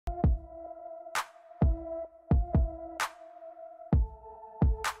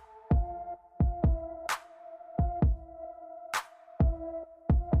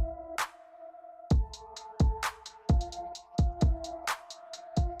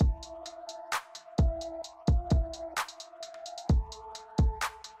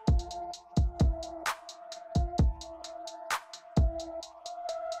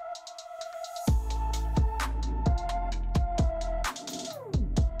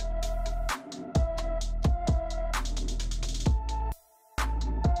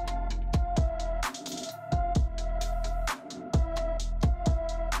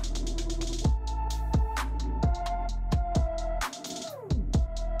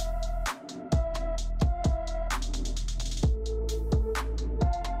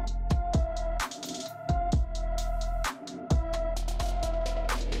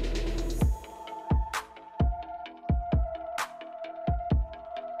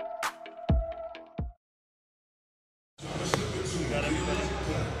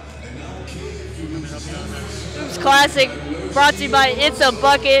Hoops Classic, brought to you by It's a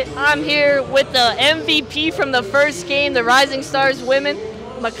Bucket. I'm here with the MVP from the first game, the Rising Stars women,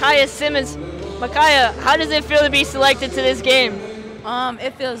 Makaya Simmons. Makaya, how does it feel to be selected to this game?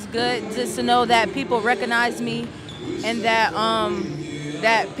 It feels good just to know that people recognize me, and that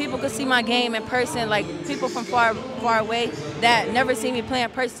that people could see my game in person. Like people from far away that never see me play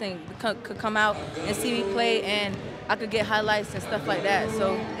in person could come out and see me play, and I could get highlights and stuff like that.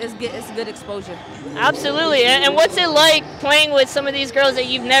 So it's good exposure. Absolutely. And what's it like playing with some of these girls that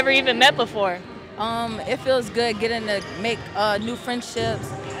you've never even met before? It feels good getting to make new friendships,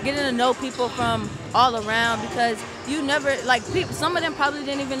 getting to know people from all around, because you never, like, people, some of them probably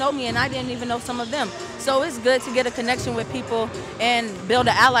didn't even know me, and I didn't even know some of them. So it's good to get a connection with people and build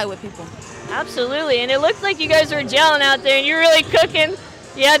an ally with people. Absolutely. And it looked like you guys were gelling out there, and you're really cooking.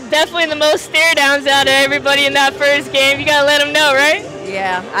 You had definitely the most stare downs out of everybody in that first game. You got to let them know, right?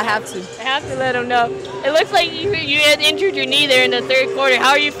 Yeah, I have to. I have to let them know. It looks like you had injured your knee there in the third quarter. How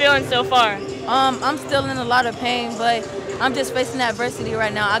are you feeling so far? I'm still in a lot of pain, but I'm just facing adversity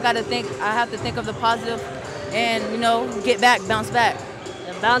right now. I have to think of the positive and, get back, bounce back.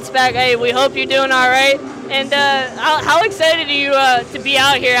 And bounce back. Hey, we hope you're doing all right. And how excited are you to be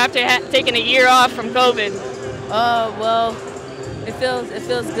out here after taking a year off from COVID? Well, it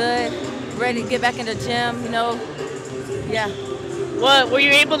feels good. Ready to get back in the gym, yeah. What, were you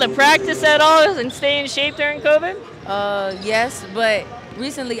able to practice at all and stay in shape during COVID? Yes, but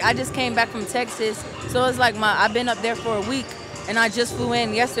recently I just came back from Texas, so it's like I've been up there for a week, and I just flew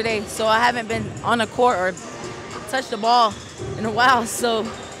in yesterday, so I haven't been on the court or touched the ball in a while, so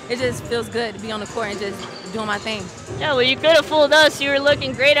it just feels good to be on the court and just doing my thing. Yeah, well, you could have fooled us. You were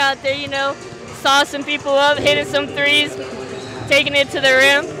looking great out there, saw some people up, hitting some threes, taking it to the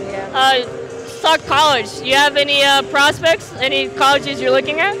rim. Yeah. Let's talk college. Do you have any prospects, any colleges you're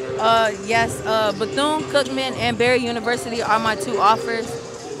looking at? Yes, Bethune-Cookman and Barry University are my two offers.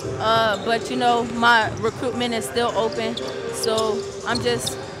 But my recruitment is still open, so I'm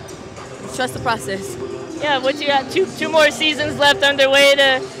just trust the process. Yeah, what you got? Two more seasons left underway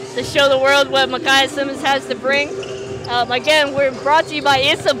to show the world what Makaya Simmons has to bring. Again, we're brought to you by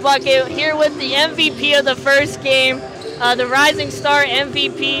It's a Bucket, here with the MVP of the first game, the Rising Star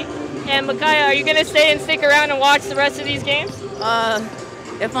MVP. And Makaya, are you going to stay and stick around and watch the rest of these games?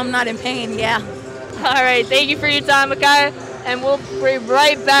 If I'm not in pain, yeah. All right, thank you for your time, Makaya, and we'll be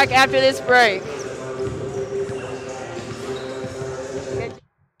right back after this break.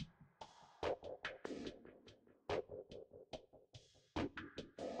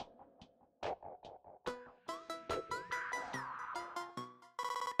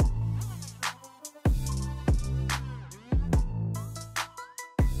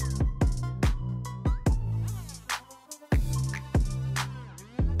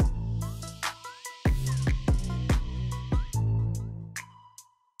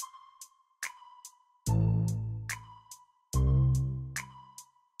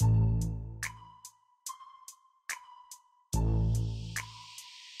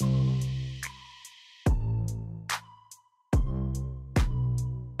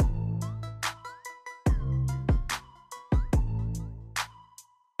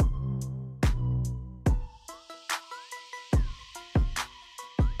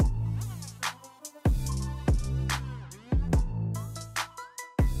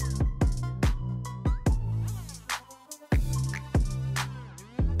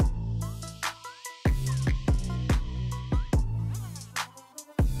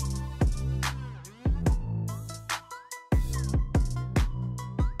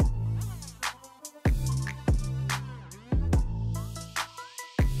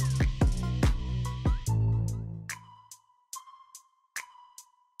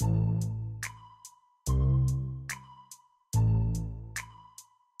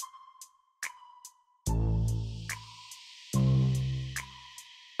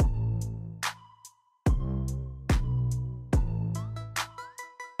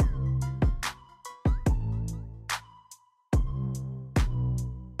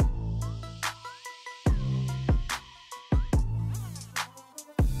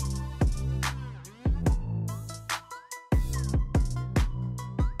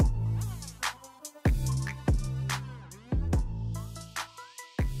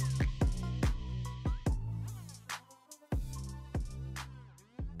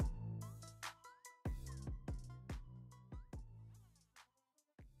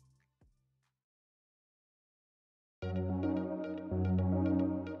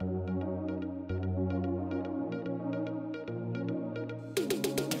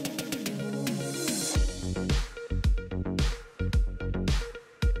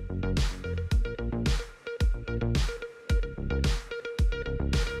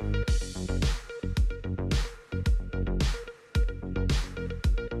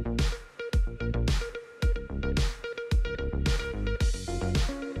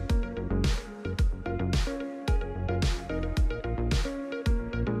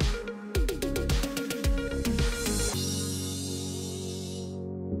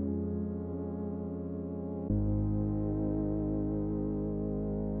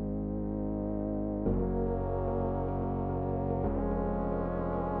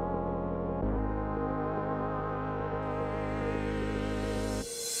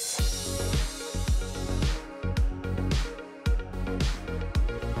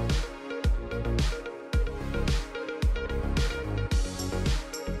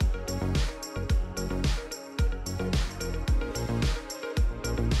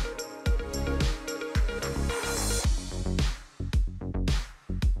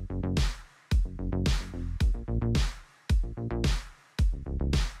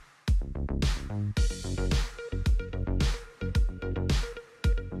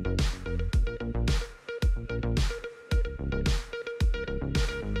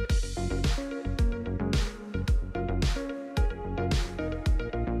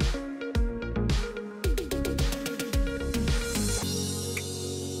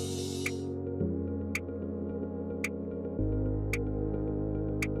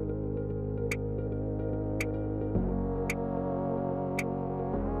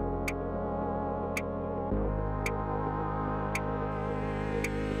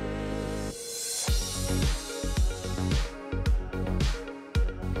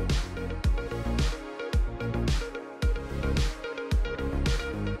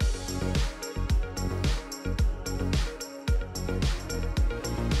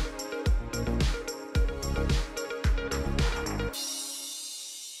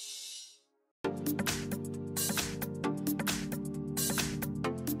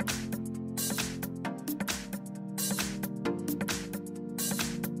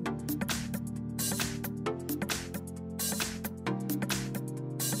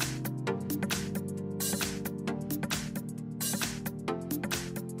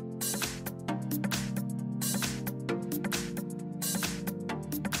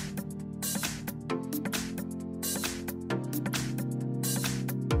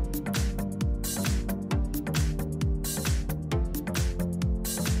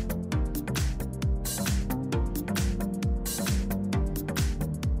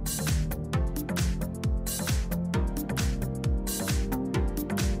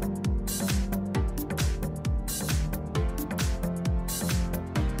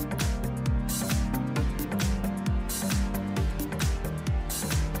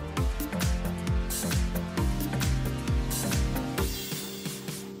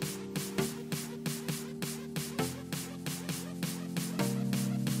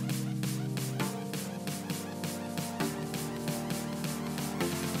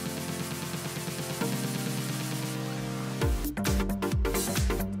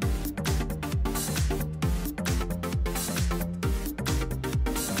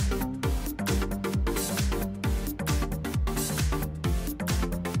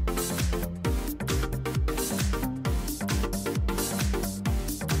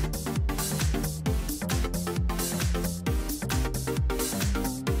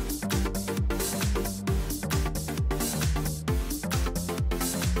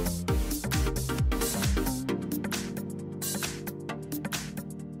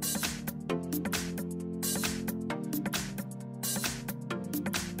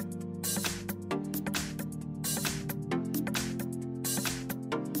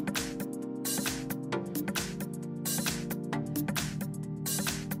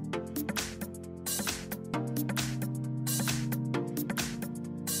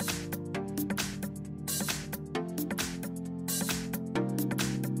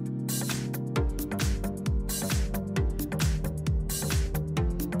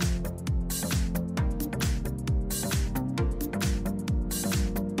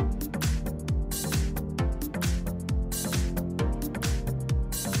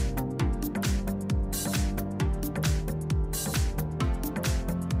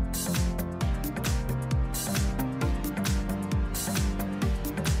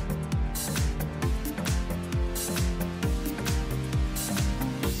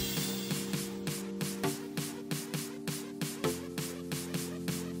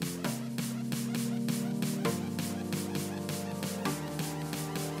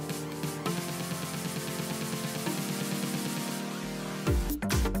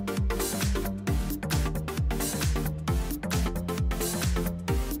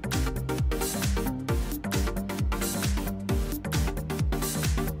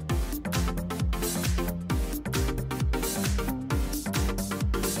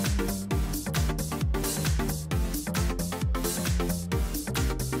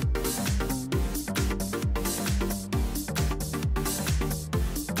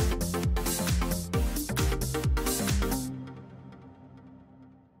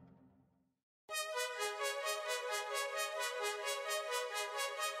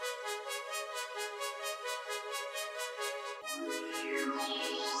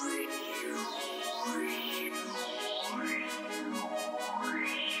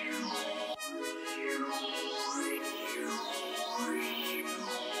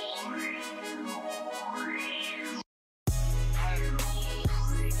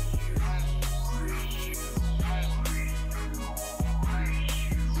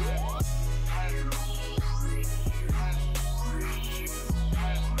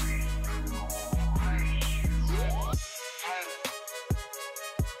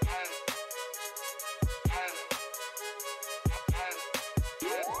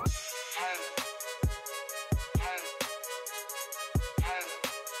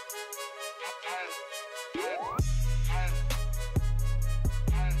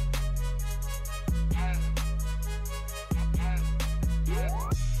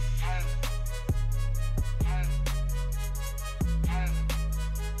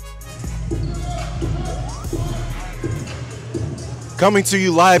 Coming to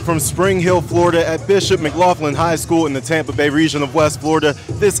you live from Spring Hill, Florida at Bishop McLaughlin High School in the Tampa Bay region of West Florida.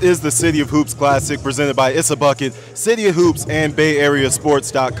 This is the City of Hoops Classic presented by It's a Bucket, City of Hoops, and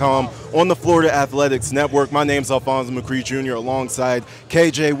BayAreaSports.com on the Florida Athletics Network. My name's Alfonso McCree Jr. alongside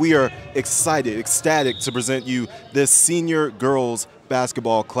KJ. We are excited, ecstatic to present you this Senior Girls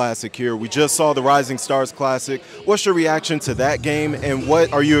Basketball Classic here. We just saw the Rising Stars Classic. What's your reaction to that game, and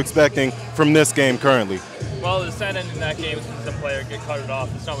what are you expecting from this game currently? Well, the sad ending in that game is some player get carted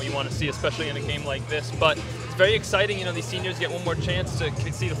off. It's not what you want to see, especially in a game like this. But it's very exciting. You know, these seniors get one more chance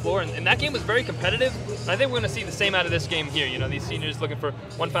to see the floor. And that game was very competitive. And I think we're going to see the same out of this game here. You know, these seniors looking for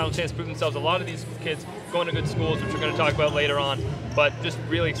one final chance to prove themselves. A lot of these kids going to good schools, which we're going to talk about later on. But just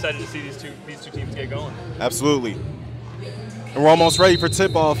really excited to see these two teams get going. Absolutely. And we're almost ready for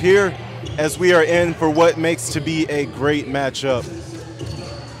tip-off here as we are in for what makes to be a great matchup.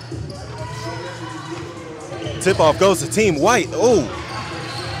 Tip-off goes to Team White. Oh.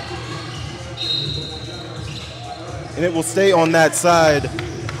 And it will stay on that side.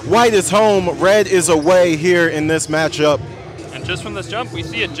 White is home, red is away here in this matchup. And just from this jump, we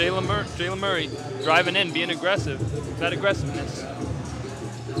see it. Jalen Murray driving in, being aggressive. That aggressiveness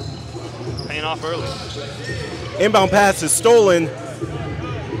paying off early. Inbound pass is stolen,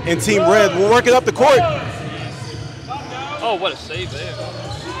 and Team Red will work it up the court. Oh, what a save there.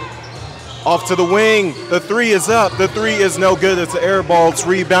 Off to the wing. The three is up. The three is no good. It's an air ball. It's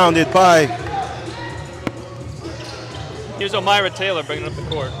rebounded by. Here's O'Mira Taylor bringing up the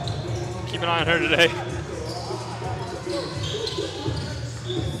court. Keep an eye on her today.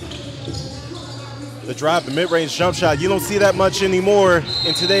 The drive, the mid-range jump shot. You don't see that much anymore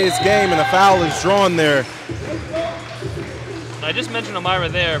in today's game, and a foul is drawn there. I just mentioned O'Mira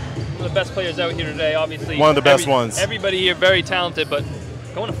there. One of the best players out here today, obviously. One of the best ones. Everybody here very talented, but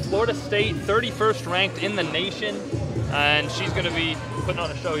going to Florida State, 31st ranked in the nation, and she's going to be putting on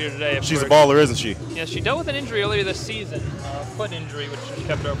a show here today. She's a baller, isn't she? Yeah, she dealt with an injury earlier this season, foot injury, which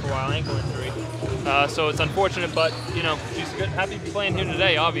kept her out for a while, ankle injury. So it's unfortunate, but you know she's good, happy to be playing here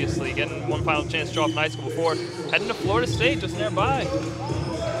today. Obviously, getting one final chance to show off in high school before heading to Florida State, just nearby.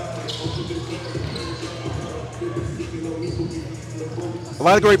 A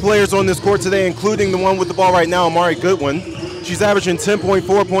lot of great players on this court today, including the one with the ball right now, Amari Goodwin. She's averaging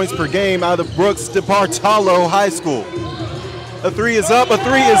 10.4 points per game out of Brooks DeBartolo High School. A three is up, a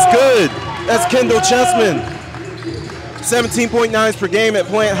three is good. That's Kendall Chessman. 17.9 per game at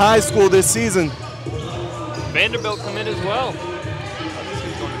Plant High School this season. Vanderbilt come in as well.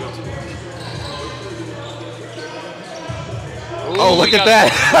 Oh, look at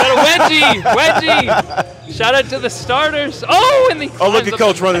that. Got a wedgie. Shout out to the starters. Oh, and look at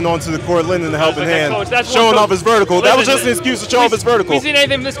Coach running onto the court, lending the helping hand, showing off his vertical. That was just an excuse to show off his vertical. If you've seen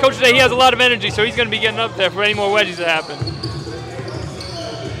anything from this coach today, he has a lot of energy, so he's going to be getting up there for any more wedgies that happen.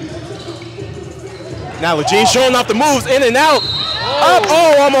 Now Jean showing off the moves, in and out. Up,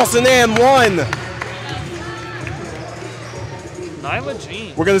 almost an and one. Nyla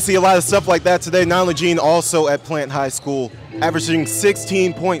Jean. We're going to see a lot of stuff like that today. Nyla Jean also at Plant High School, averaging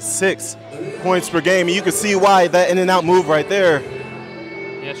 16.6 points per game. And you can see why that in and out move right there.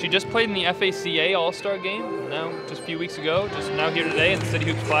 Yeah, she just played in the FACA All-Star game now, just a few weeks ago, just now here today in the City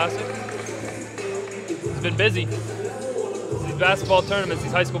Hoops Classic. It's been busy. These basketball tournaments,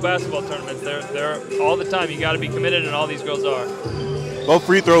 these high school basketball tournaments, they're all the time. You got to be committed, and all these girls are. Both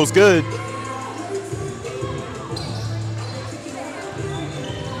free throws good.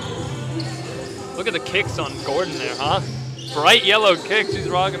 Look at the kicks on Gordon there, huh? Bright yellow kicks. She's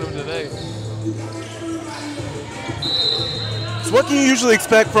rocking them today. So what can you usually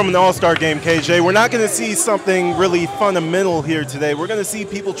expect from an all-star game, KJ? We're not going to see something really fundamental here today. We're going to see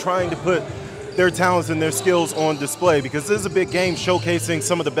people trying to put their talents and their skills on display because this is a big game showcasing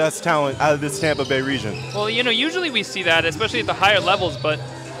some of the best talent out of this Tampa Bay region. Well, you know, usually we see that, especially at the higher levels, but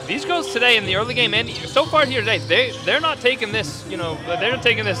these girls today in the early game and so far here today, they're not taking this, you know, they're not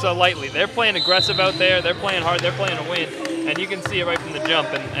taking this lightly. They're playing aggressive out there. They're playing hard. They're playing to win, and you can see it right from the jump.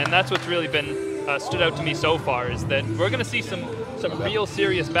 And that's what's really been stood out to me so far is that we're going to see some real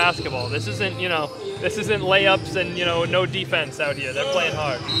serious basketball. This isn't, you know, this isn't layups and, you know, no defense out here. They're playing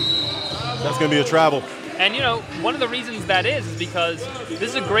hard. That's going to be a travel. And, you know, one of the reasons that is because this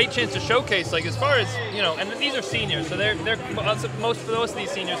is a great chance to showcase, like, as far as, you know, and these are seniors, so they're most of these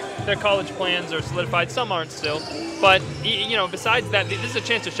seniors, their college plans are solidified. Some aren't still. But, you know, besides that, this is a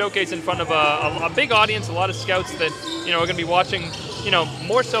chance to showcase in front of a big audience, a lot of scouts that, you know, are going to be watching, you know,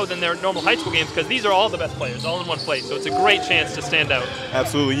 more so than their normal high school games because these are all the best players, all in one place. So it's a great chance to stand out.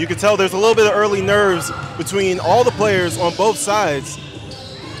 Absolutely. You can tell there's a little bit of early nerves between all the players on both sides.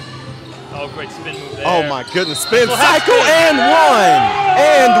 Oh, great spin move there. Oh my goodness, spin Well, cycle and one.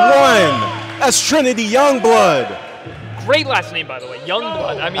 That's Trinity Youngblood. Great last name, by the way,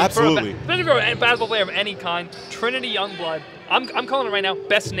 Youngblood. I mean, Absolutely. especially for a basketball player of any kind, Trinity Youngblood. I'm calling it right now,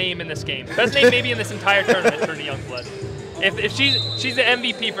 best name in this game. Best name maybe in this entire tournament, Trinity Youngblood. If she's the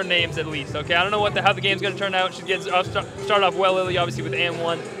MVP for names at least, okay? I don't know how the game's gonna turn out. She gets start off well, Lily, obviously with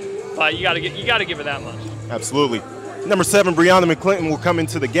and1, but you gotta give her that much. Absolutely. Number 7, Brianna McClinton will come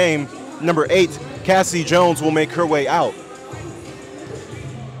into the game. Number 8, Cassie Jones will make her way out.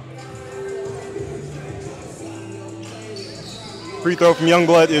 Free throw from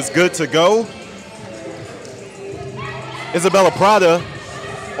Youngblood is good to go. Isabella Prada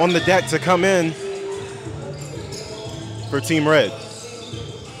on the deck to come in for Team Red. Let's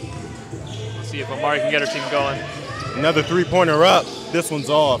see if Amari can get her team going. Another three-pointer up. This one's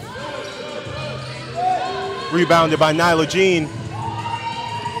off. Rebounded by Nyla Jean.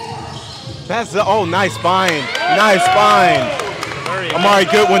 That's the, oh, nice find. Nice find. Amari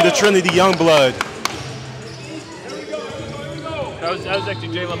Goodwin to Trinity Youngblood. That was actually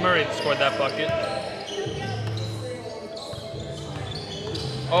Jayla Murray that scored that bucket.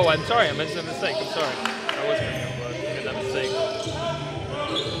 Oh, I'm sorry. I made a mistake. I'm sorry. That was Trinity Youngblood. I made that mistake.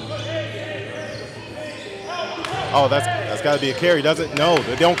 Oh, that's got to be a carry, doesn't it? No,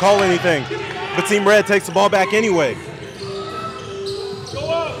 they don't call anything. But Team Red takes the ball back anyway.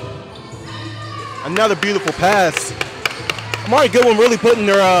 Another beautiful pass. Amari Goodwin really putting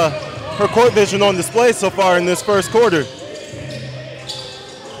her court vision on display so far in this first quarter.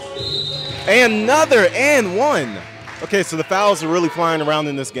 Another and one. Okay, so the fouls are really flying around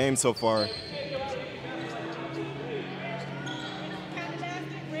in this game so far.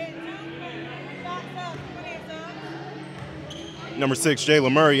 Number 6,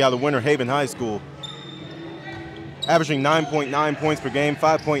 Jayla Murray out of Winter Haven High School. Averaging 9.9 points per game,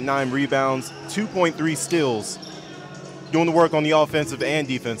 5.9 rebounds, 2.3 steals. Doing the work on the offensive and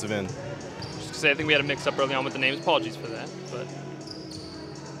defensive end. Just to say, I think we had a mix-up early on with the names. Apologies for that. But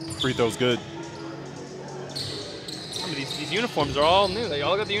free throw's good. Remember, these uniforms are all new. They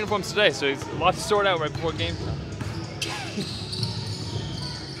all got the uniforms today, so it's a lot to sort out right before game time.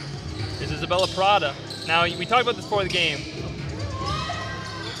 Here's Isabella Prada. Now, we talked about this before the game.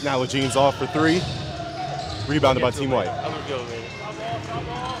 Now Jean's off for 3. Rebounded by Team White. I'm going to go later.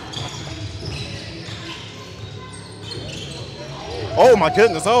 Oh my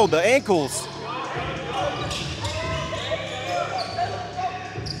goodness, oh, the ankles.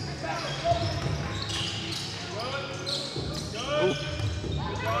 Ooh.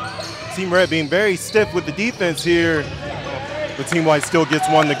 Team Red being very stiff with the defense here. But Team White still gets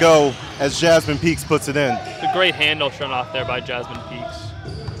one to go as Jasmine Peaks puts it in. It's a great handle shown off there by Jasmine Peaks.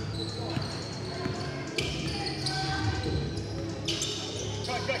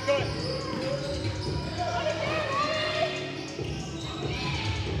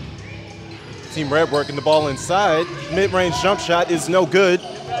 Team Red working the ball inside. Mid-range jump shot is no good.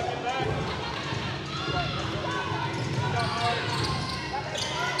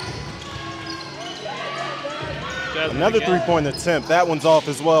 Another three-point attempt. That one's off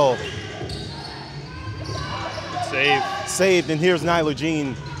as well. Save. Saved, and here's Nyla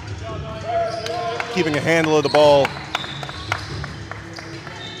Jean keeping a handle of the ball.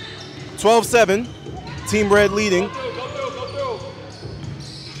 12-7. Team Red leading.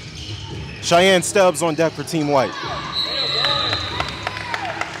 Cheyenne Stubbs on deck for Team White.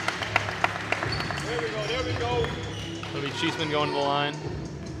 It'll be Cheeseman going to the line.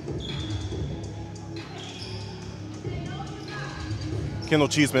 Kendall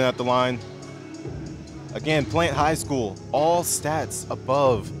Cheeseman at the line. Again, Plant High School, all stats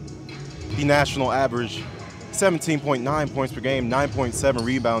above the national average. 17.9 points per game, 9.7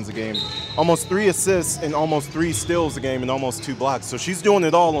 rebounds a game. Almost 3 assists and almost 3 steals a game and almost 2 blocks. So she's doing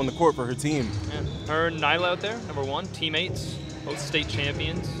it all on the court for her team. Yeah. Her and Nyla out there, number 1, teammates, both state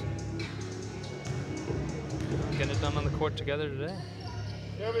champions. Getting it done on the court together today.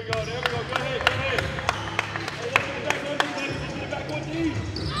 There we go, go ahead, go ahead.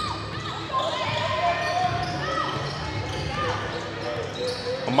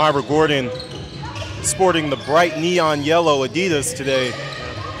 Amira Gordon sporting the bright neon yellow Adidas today.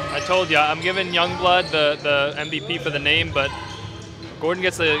 I told you, I'm giving Youngblood the MVP for the name, but Gordon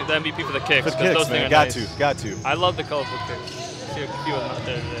gets the MVP for the kicks. For the kicks, those man. Got to. I love the colorful kicks. See a few of them out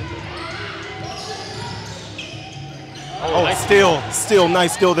there today. Oh, nice steal,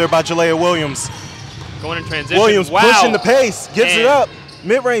 nice steal there by Jalea Williams. Going in transition. Williams pushing the pace, gives it up.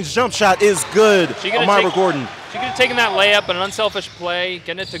 Mid-range jump shot is good. Amira Gordon. She could have taken that layup, but an unselfish play,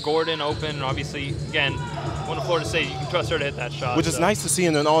 getting it to Gordon open. Obviously, again, one of Florida State, you can trust her to hit that shot. Which is nice to see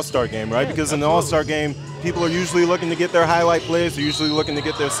in an all-star game, right? Yeah, because absolutely. in an all-star game, people are usually looking to get their highlight plays. They're usually looking to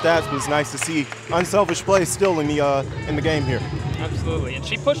get their stats, but it's nice to see unselfish play still in the game here. Absolutely, and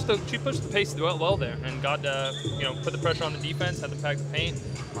she pushed the pace well there, and got put the pressure on the defense, had to pack the paint.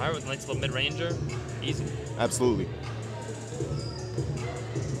 Myra with a nice little mid-ranger, easy. Absolutely.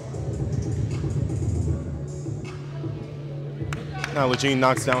 Now Legine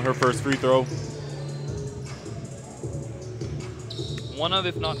knocks down her first free throw. One of,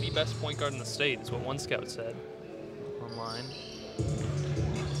 if not the best point guard in the state, is what one scout said online.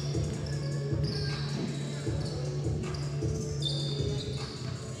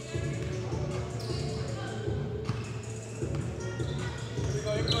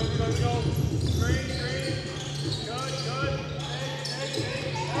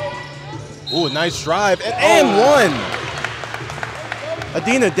 Ooh, nice drive, and one!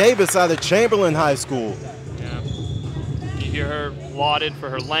 Adina Davis out of Chamberlain High School. Yeah. You hear her lauded for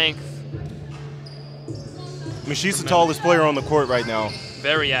her length. I mean, she's the tallest player on the court right now.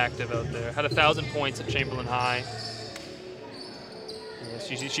 Very active out there. Had 1,000 points at Chamberlain High. Yeah,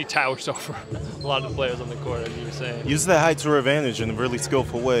 she towers over a lot of the players on the court, as you were saying. Uses that height to her advantage in a really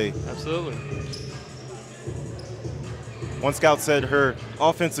skillful way. Absolutely. One scout said her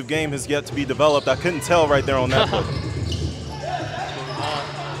offensive game has yet to be developed. I couldn't tell right there on that play.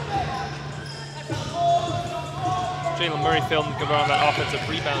 Jalen Murray failed to convert on that offensive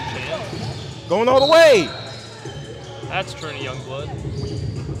rebound chance. Going all the way. That's Trinity Youngblood.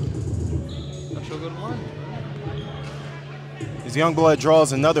 Now she'll go to line. As Youngblood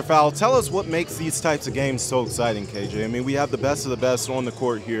draws another foul, tell us what makes these types of games so exciting, KJ. I mean, we have the best of the best on the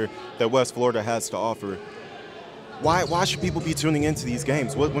court here that West Florida has to offer. Why should people be tuning into these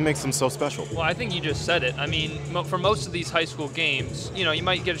games? What makes them so special? Well, I think you just said it. I mean, for most of these high school games, you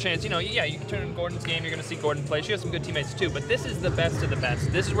might get a chance. You can turn on Gordon's game. You're going to see Gordon play. She has some good teammates too. But this is the best of the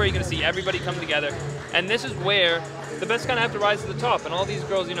best. This is where you're going to see everybody come together, and this is where the best kind of have to rise to the top. And all these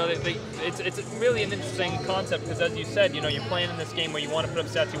girls, it's really an interesting concept because, as you said, you're playing in this game where you want to put up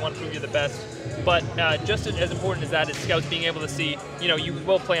stats, you want to prove you're the best. But just as important as that is scouts being able to see, you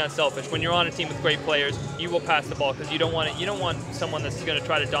will play unselfish. When you're on a team with great players, you will pass the ball because you don't want someone that's going to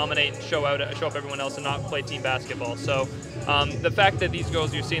try to dominate and show up everyone else and not play team basketball. So the fact that these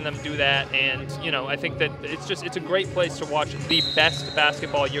girls, you're seeing them do that, and I think that it's a great place to watch the best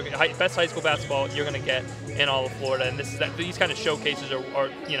basketball, best high school basketball you're going to get in all of Florida. And these kind of showcases are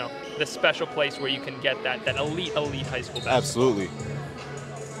the special place where you can get that elite high school basketball. Absolutely.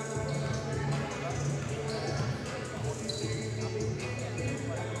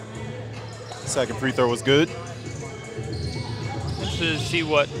 Second free throw was good. Interested to see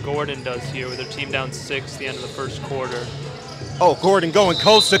what Gordon does here with her team down 6 at the end of the first quarter. Oh, Gordon going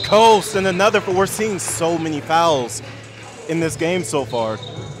coast to coast, and another. We're seeing so many fouls in this game so far.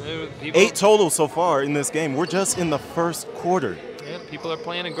 8 total so far in this game. We're just in the first quarter. Yeah, people are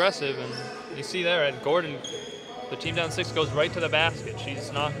playing aggressive, and you see there, and Gordon, the team down 6 goes right to the basket.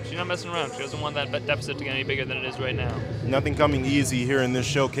 She's not messing around. She doesn't want that deficit to get any bigger than it is right now. Nothing coming easy here in this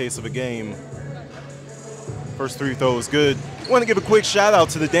showcase of a game. First free throw is good. I want to give a quick shout out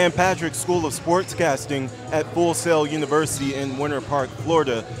to the Dan Patrick School of Sportscasting at Full Sail University in Winter Park,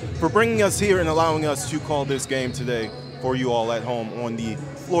 Florida, for bringing us here and allowing us to call this game today for you all at home on the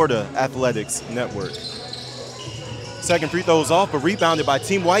Florida Athletics Network. Second free throw is off, but rebounded by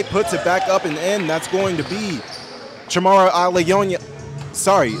Team White, puts it back up and in. That's going to be Chamara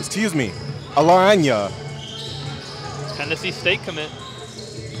Alaranya. Tennessee State commit.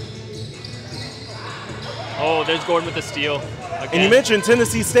 Oh, there's Gordon with the steal. Again. And you mentioned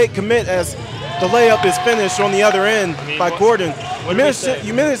Tennessee State commit as the layup is finished on the other end by Gordon.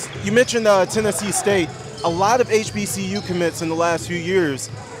 You mentioned Tennessee State. A lot of HBCU commits in the last few years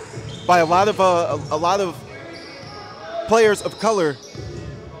by a lot of players of color.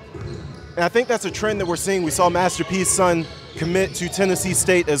 And I think that's a trend that we're seeing. We saw Master P's son commit to Tennessee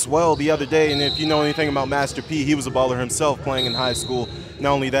State as well the other day. And if you know anything about Master P, he was a baller himself playing in high school.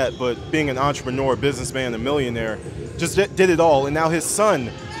 Not only that, but being an entrepreneur, businessman, a millionaire, just did it all. And now his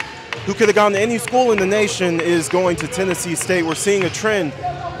son, who could have gone to any school in the nation, is going to Tennessee State. We're seeing a trend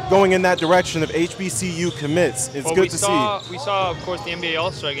going in that direction of HBCU commits. It's good to see. We saw, of course, the NBA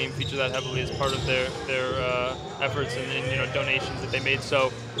All-Star Game feature that heavily as part of their efforts and donations that they made. So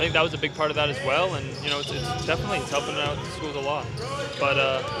I think that was a big part of that as well. And it's definitely helping out the schools a lot.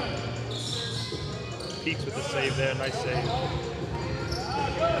 But Peaks with the save there, nice save.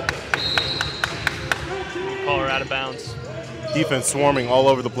 Call her out of bounds. Defense swarming all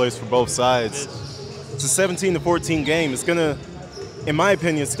over the place for both sides. It's a 17-14 game. It's gonna in my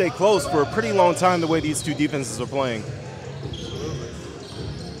opinion, stay close for a pretty long time the way these two defenses are playing.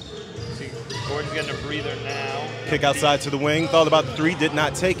 See, Gordon's getting a breather now. Kick outside to the wing. Thought about the three, did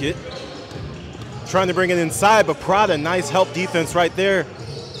not take it. Trying to bring it inside, but Prada, nice help defense right there.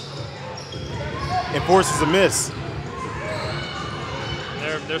 And forces a miss.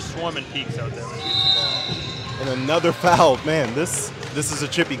 They're swarming peaks out there. And another foul. Man, this is a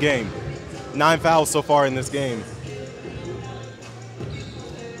chippy game. 9 fouls so far in this game.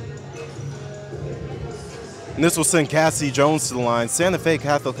 And this will send Cassie Jones to the line. Santa Fe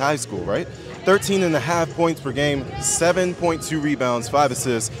Catholic High School, right? 13.5 points per game, 7.2 rebounds, 5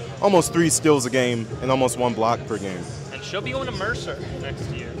 assists, almost 3 steals a game, and almost 1 block per game. And she'll be going to Mercer next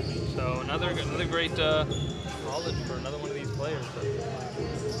year. So another great college for another one of these players.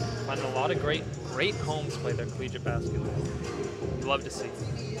 Finding a lot of great homes play their collegiate basketball. You'd love to see.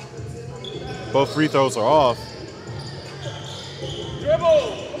 Both free throws are off.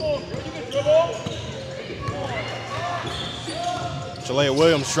 Dribble! Come on, you can dribble! Jalea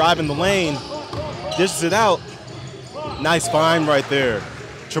Williams driving the lane, dishes it out. Nice find right there.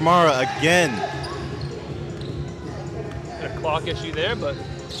 Chamara again. A clock issue there, but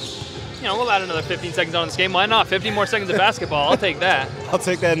you know, we'll add another 15 seconds on this game. Why not? 15 more seconds of basketball. I'll take that. I'll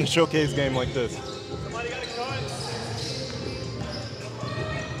take that in a showcase game like this.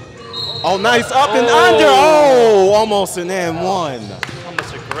 Oh, nice up and under. Oh, almost an and one.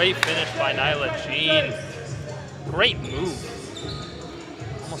 Almost a great finish by Nyla Jean. Great move.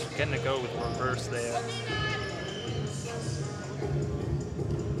 Almost getting to go with reverse there.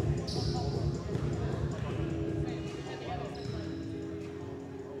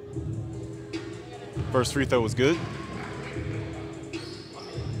 First free throw was good.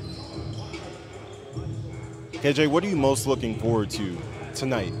 KJ, what are you most looking forward to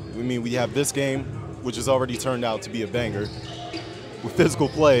tonight? I mean, we have this game, which has already turned out to be a banger, with physical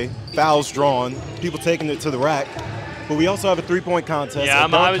play, fouls drawn, people taking it to the rack, but we also have a three-point contest. Yeah,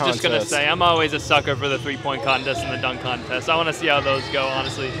 I was just going to say, I'm always a sucker for the three-point contest and the dunk contest. I want to see how those go,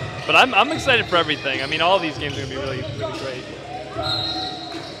 honestly. But I'm excited for everything. I mean, all these games are going to be really, really great.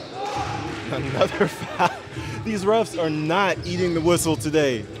 Another foul. These refs are not eating the whistle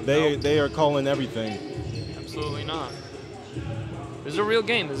today. They are calling everything. Absolutely not. This is a real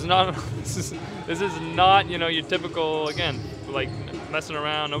game. This is not. This is not, you know, your typical, again, like messing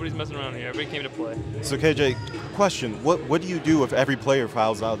around. Nobody's messing around here. Everybody came to play. So KJ, question: What do you do if every player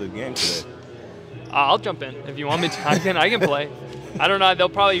fouls out of the game today? I'll jump in if you want me to. I can play. I don't know. They'll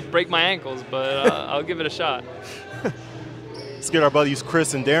probably break my ankles, but I'll give it a shot. Let's get our buddies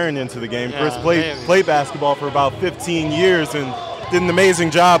Chris and Darren into the game. Yeah, Chris played basketball for about 15 years and did an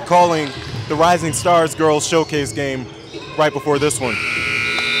amazing job calling the Rising Stars Girls Showcase game right before this one.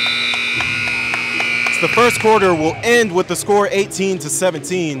 So the first quarter will end with the score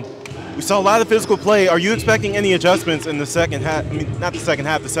 18-17. We saw a lot of physical play. Are you expecting any adjustments in the second half? I mean, not the second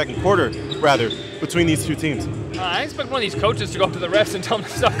half, the second quarter, rather, between these two teams? I expect one of these coaches to go up to the refs and tell them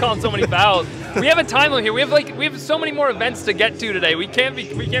to stop calling so many fouls. We have a time limit here. We have so many more events to get to today. We can't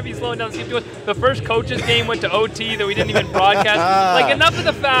be slowing down. The first coaches game went to OT that we didn't even broadcast. Like, enough of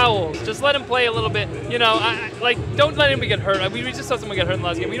the fouls. Just let him play a little bit. You know, don't let anybody get hurt. We just saw someone get hurt in the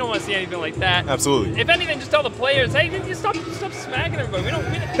last game. We don't want to see anything like that. Absolutely. If anything, just tell the players, hey, you stop smacking everybody.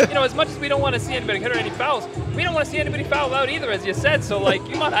 We you know, as much as we don't want to see anybody hit or any fouls, we don't want to see anybody foul out either, as you said. So, like,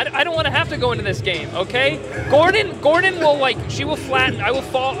 come on, I don't want to have to go into this game, okay? Gordon will, like, she will flatten, I will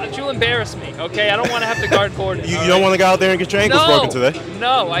fall, she'll embarrass me, okay? I don't want to have to guard Gordon. You don't want to go out there and get your ankles broken today?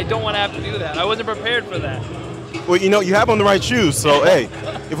 No, I don't want to have to do that. I wasn't prepared for that. Well, you know, you have on the right shoes, so, hey,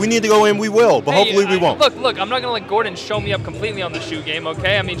 if we need to go in, we will, but hopefully we won't. Look, I'm not going to let Gordon show me up completely on the shoe game,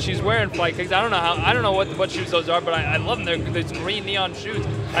 okay? I mean, she's wearing flight kicks. I don't know what shoes those are, but I love them. They're green neon shoes.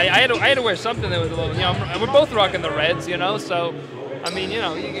 I had to wear something that was a little, you know, we're both rocking the reds, you know, so, I mean, you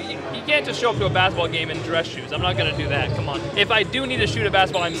know, you can't just show up to a basketball game in dress shoes. I'm not going to do that. Come on. If I do need to shoot a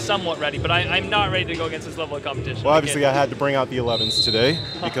basketball, I'm somewhat ready, but I'm not ready to go against this level of competition. Well, obviously, I had to bring out the 11s today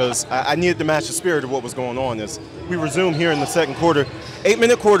because I needed to match the spirit of what was going on as we resume here in the second quarter.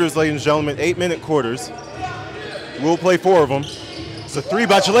 8-minute quarters, ladies and gentlemen, 8-minute quarters. We'll play 4 of them. So 3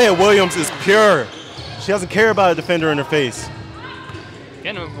 by Jalea Williams is pure. She doesn't care about a defender in her face.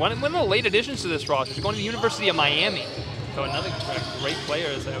 Again, one of the late additions to this roster. She's going to the University of Miami. So another great player,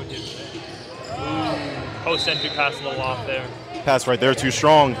 as I would just say. Ooh, post-entry pass a little off there. Pass right there, too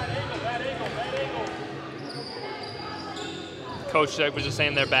strong. Coach was just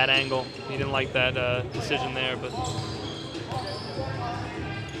saying their bad angle. He didn't like that decision there, but.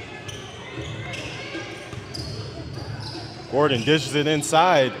 Gordon dishes it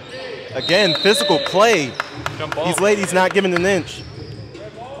inside. Again, physical play. Jump ball. These ladies not giving an inch.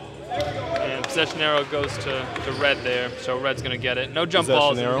 Possession arrow goes to Red there, so Red's gonna get it. No jump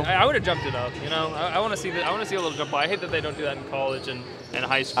balls. Arrow. I would have jumped it up. You know, I want to see that. I want to see a little jump ball. I hate that they don't do that in college and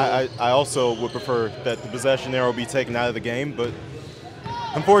high school. I also would prefer that the possession arrow be taken out of the game, but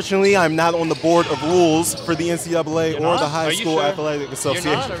unfortunately, I'm not on the board of rules for the NCAA or the High School Athletic Association.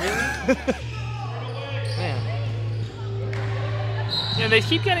 You're not, really? Man. Yeah, they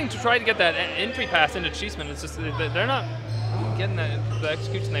keep getting to try to get that entry pass into Cheeseman. It's just they're not getting the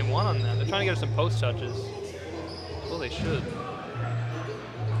execution they want on that. They're trying to get some post touches. Well, they should.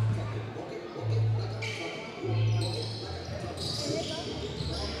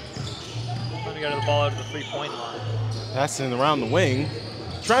 Trying to get the ball out of the 3-point line. Passing around the wing,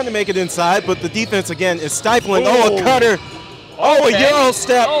 trying to make it inside, but the defense again is stifling. Oh, a cutter. Oh, a Euro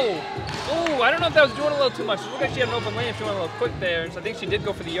step. Oh, I don't know if that was doing a little too much. It looked like she had an open lane if she went a little quick there. So I think she did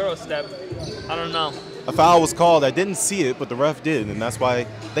go for the Euro step. I don't know. A foul was called. I didn't see it, but the ref did, and that's why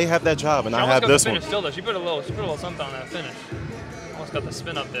they have that job, and I have this one. Still, though. She put a little something on that finish. Almost got the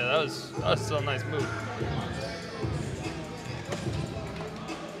spin up there. That was still a nice move.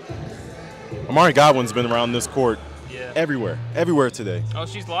 Amari Godwin's been around this court Yeah. everywhere today. Oh,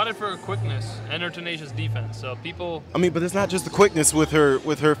 she's lauded for her quickness and her tenacious defense. So people. I mean, but it's not just the quickness with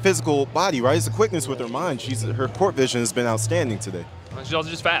her physical body, right? It's the quickness with her mind. Her court vision has been outstanding today. She's also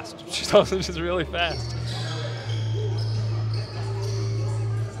just fast. She's also just really fast.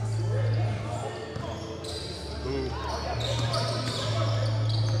 Ooh.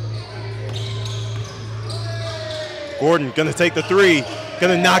 Gordon gonna take the three,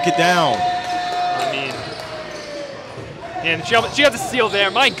 gonna knock it down. I mean, and she has a steal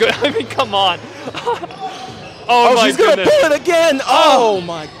there. My good. I mean, come on. Oh, my she's gonna goodness. pull it again. Oh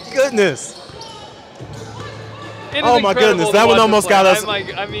my goodness. It is Oh my goodness, incredible that to one watch almost her play.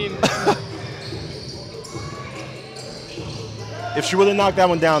 got us. I mean, If she would have knocked that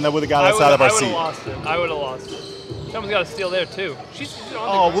one down, that would have got us out of our seat. I would have lost it. Someone's got a steal there too. She's on the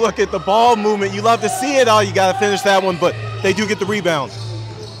Oh, ground. look at the ball movement. You love to see it. Oh, you got to finish that one, but they do get the rebound.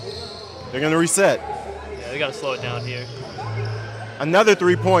 They're going to reset. Yeah, they got to slow it down here. Another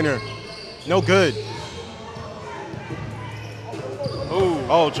three-pointer. No good. Ooh.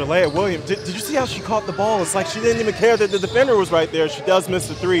 Oh, Jalea Williams. Did you see how she caught the ball? It's like she didn't even care that the defender was right there. She does miss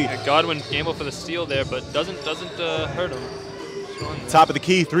the three. Yeah, Godwin gambled for the steal there, but doesn't hurt him. Top of the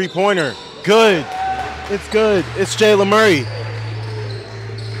key, three-pointer. Good. It's good. It's Jayla Murray.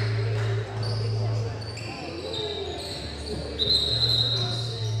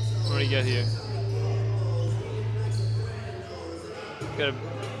 What do you get here? Got a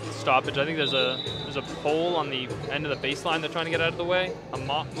stoppage. I think there's a pole on the end of the baseline they're trying to get out of the way. A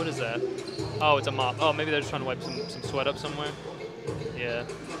mop. What is that? Oh, it's a mop. Oh, maybe they're just trying to wipe some sweat up somewhere. Yeah.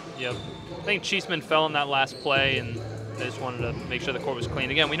 Yep. I think Cheeseman fell in that last play, and they just wanted to make sure the court was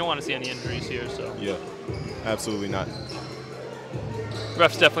clean. Again, we don't want to see any injuries here, so. Yeah, absolutely not.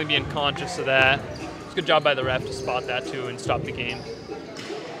 Ref's definitely being conscious of that. It's a good job by the ref to spot that too and stop the game.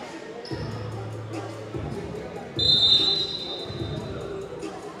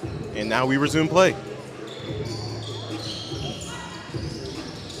 And now we resume play.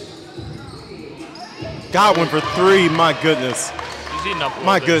 Got one for three, my goodness. He's eating up a little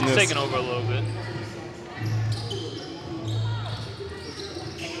My bit. goodness. He's taking over a little bit.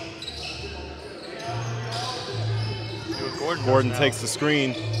 See what Gordon Gordon does now. takes the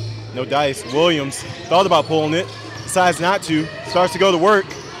screen. No dice. Williams thought about pulling it, decides not to, starts to go to work.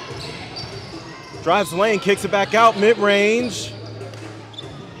 Drives the lane, kicks it back out, mid-range.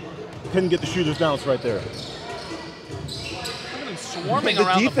 Couldn't get the shooter's bounce right there. Look at him swarming The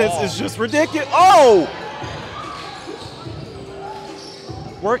around the defense ball. is just ridiculous. Oh!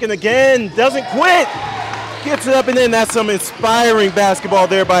 Working again, doesn't quit. Gets it up and in. That's some inspiring basketball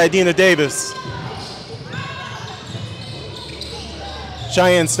there by Adina Davis.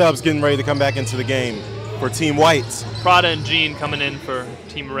 Cheyenne Stubbs getting ready to come back into the game for Team White. Prada and Jean coming in for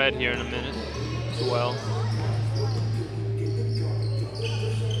Team Red here in a minute as well.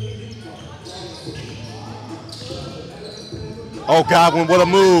 Oh, Godwin, what a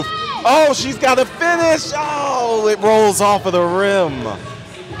move. Oh, she's got to finish. Oh, it rolls off of the rim.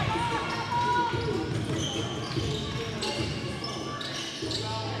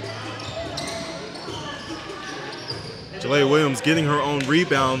 Jalea Williams getting her own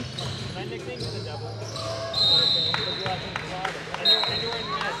rebound.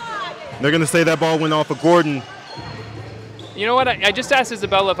 They're going to say that ball went off of Gordon. You know what? I just asked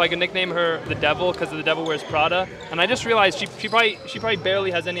Isabella if I could nickname her the Devil because the Devil wears Prada, and I just realized she probably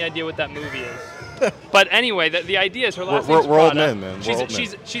barely has any idea what that movie is. But anyway, the idea is her last name's We're old Prada. men, man.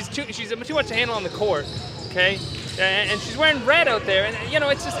 She's too much to handle on the court. Okay, And she's wearing red out there, and you know,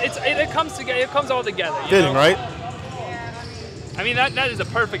 it comes together. It comes all together. Fitting, right? I mean, that is a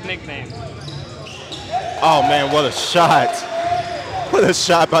perfect nickname. Oh man, what a shot! What a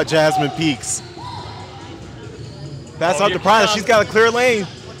shot by Jasmine Peaks. Pass out to Prada. She's got a clear lane.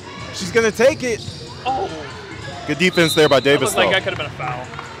 She's gonna take it. Oh. Good defense there by Davis. That looked like that could have been a foul.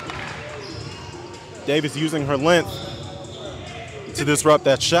 Davis using her length to disrupt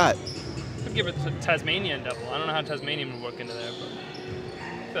that shot. I'd give it the Tasmanian double. I don't know how Tasmanian would work into there, but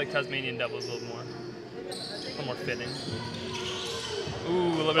I feel like Tasmanian double is a little more fitting. Ooh,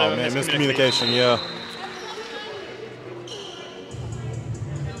 a little bit of a miscommunication, yeah.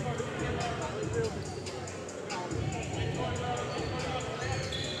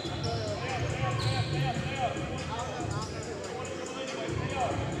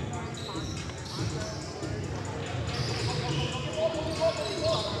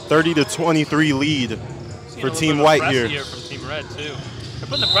 (30-23) lead for Team White here. From Team Red too. They're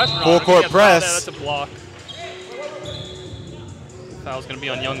putting the pressure on. Full court press. That's a block. Foul's going to be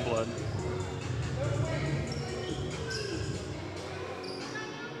on Youngblood.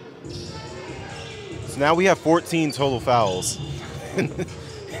 So now we have 14 total fouls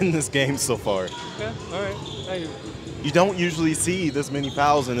in this game so far. Okay, all right. You don't usually see this many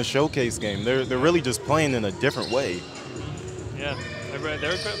fouls in a showcase game. They're really just playing in a different way. Yeah,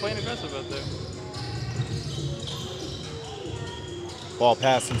 they're playing aggressive out there. Ball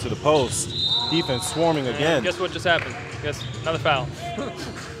passed into the post. Defense swarming again. Guess what just happened? Guess another foul.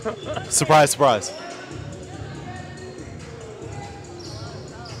 Surprise, surprise.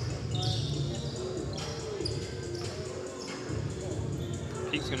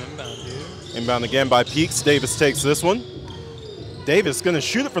 Peaks gonna inbound here. Inbound again by Peaks. Davis takes this one. Davis gonna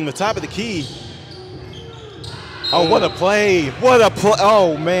shoot it from the top of the key. Oh, what a play. What a play.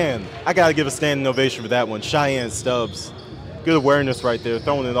 Oh, man. I got to give a standing ovation for that one. Cheyenne Stubbs. Good awareness right there,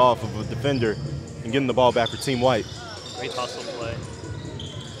 throwing it off of a defender and getting the ball back for Team White. Great hustle play.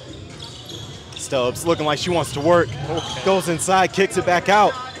 Stubbs looking like she wants to work. Okay. Goes inside, kicks it back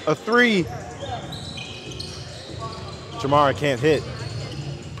out. A three. Jamara can't hit.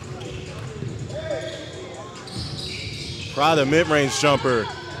 Prada mid-range jumper.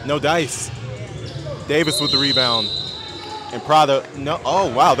 No dice. Davis with the rebound. And Prada, no,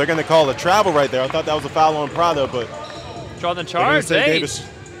 oh wow, they're gonna call a travel right there. I thought that was a foul on Prada, but draw the charge. Hey. Davis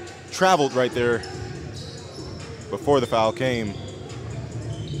traveled right there before the foul came.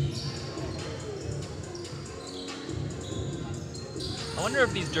 I wonder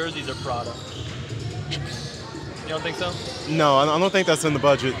if these jerseys are Prada. You don't think so? No, I don't think that's in the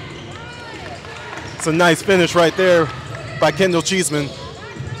budget. It's a nice finish right there by Kendall Cheeseman.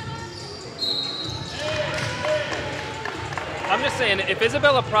 I'm just saying, if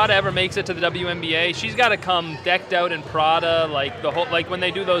Isabella Prada ever makes it to the WNBA, she's got to come decked out in Prada, like the whole, like when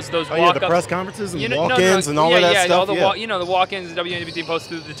they do those walk-ups. Yeah, the press conferences and walk-ins and all of that stuff. You know, the walk-ins, the WNBA team posts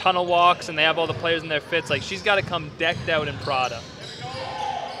through the tunnel walks, and they have all the players in their fits. Like, she's got to come decked out in Prada.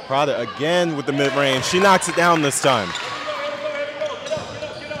 Prada again with the mid-range. She knocks it down this time.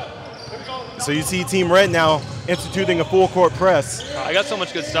 So you see Team Red now instituting a full court press. I got so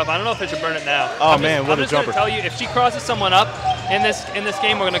much good stuff. I don't know if I should burn it now. Oh man, what a jumper! I'm just gonna tell you, if she crosses someone up in this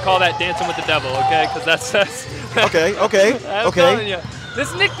game, we're gonna call that dancing with the devil, okay? Because that's okay. I'm telling you,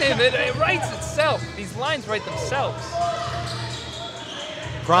 this nickname it writes itself. These lines write themselves.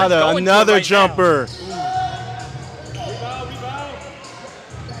 Prada, another jumper.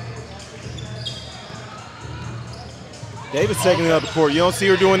 Davis taking it up the court. You don't see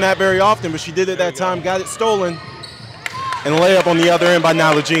her doing that very often, but she did it that time, got it stolen. And a layup on the other end by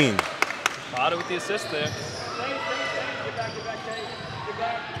Nyla Jean. Prada with the assist there.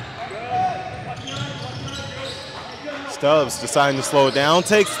 Stubbs deciding to slow it down,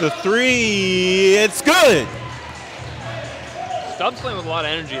 takes the three, it's good. Stubbs playing with a lot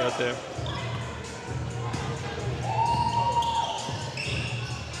of energy out there.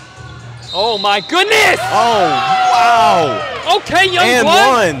 Oh my goodness! Oh, wow. Okay, And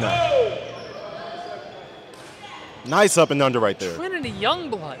Youngblood. one. Nice up and under right there. Trinity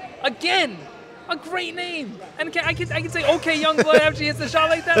Youngblood. Again, a great name. And I can say, okay, Youngblood after he hits a shot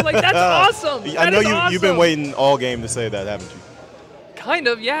like that. Like, that's awesome. I know you've been waiting all game to say that, haven't you? Kind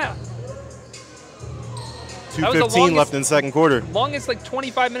of, yeah. 2:15 left in the second quarter. Longest, like,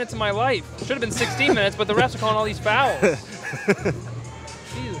 25 minutes of my life. Should have been 16 minutes, but the refs are calling all these fouls.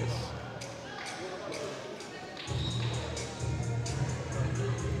 Jesus.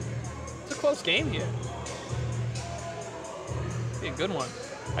 It's a close game here. Be a good one.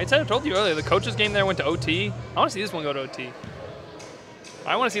 I told you earlier, the coaches game there went to OT. I want to see this one go to OT.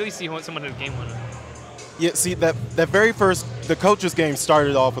 I want to at least see someone hit a game winner. Yeah, see, that very first, the coaches game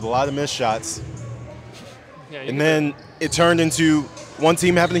started off with a lot of missed shots. Yeah, And then it turned into one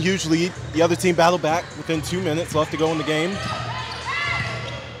team having a huge lead. The other team battled back within 2 minutes left to go in the game.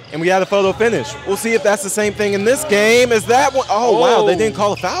 And we had a photo finish. We'll see if that's the same thing in this game. Is that one? Oh, wow, they didn't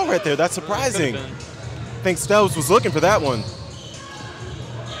call a foul right there. That's surprising. I think Stubbs was looking for that one.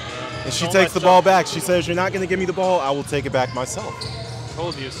 And she takes the ball back. She says, you're not going to give me the ball. I will take it back myself.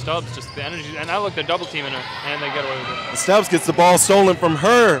 Told you, Stubbs, just the energy. And I look, they're double teaming her, and they get away with it. And Stubbs gets the ball stolen from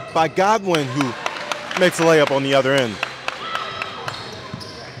her by Godwin, who makes a layup on the other end.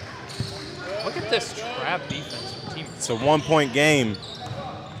 Look at this trap defense from Team. It's a 1-point game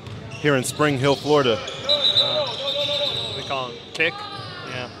here in Spring Hill, Florida. We call him kick.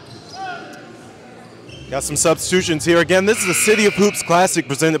 Yeah. Got some substitutions here. Again, this is the City of Hoops Classic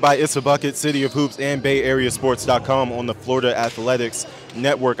presented by It's a Bucket, City of Hoops, and BayAreaSports.com on the Florida Athletics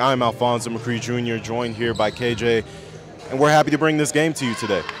Network. I'm Alfonso McCree Jr., joined here by KJ, and we're happy to bring this game to you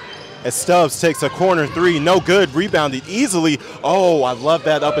today. As Stubbs takes a corner three, no good, rebounded easily. Oh, I love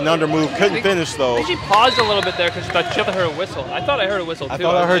that up and under move. Couldn't finish, though. I think she paused a little bit there because she thought she heard a whistle. I thought I heard a whistle, too. I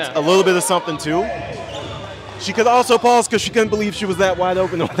thought I heard a little bit of something, too. She could also pause because she couldn't believe she was that wide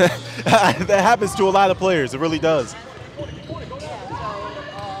open. That happens to a lot of players. It really does.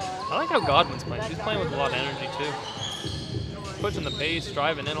 I like how Godwin's playing. She's playing with a lot of energy, too. Pushing the pace,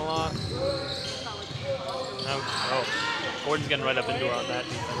 driving in a lot. Now, oh, Gordon's getting right up into her on that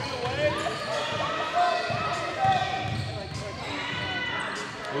defense.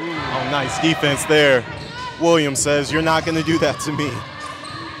 Oh, nice defense there. Williams says, you're not going to do that to me.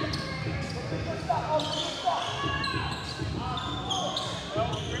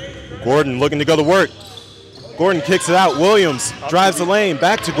 Gordon looking to go to work. Gordon kicks it out. Williams drives the lane.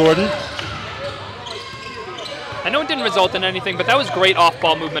 Back to Gordon. I know it didn't result in anything, but that was great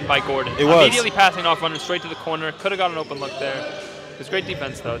off-ball movement by Gordon. It was. Immediately passing off, running straight to the corner. Could have got an open look there. It was great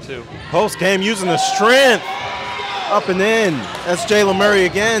defense, though, too. Post game using the strength. Up and in. That's Jayla Murray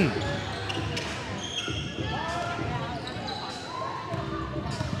again.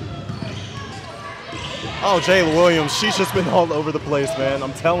 Oh, Jayla Williams, she's just been all over the place, man.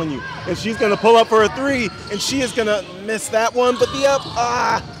 I'm telling you. And she's going to pull up for a three, and she is going to miss that one. But the up,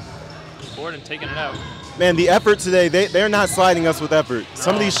 Gordon taking it out. Man, the effort today, they're not sliding us with effort.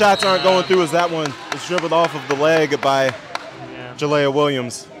 Some of these shots aren't going through as that one is dribbled off of the leg by Jalea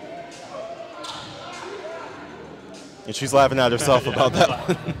Williams. And she's laughing at herself about that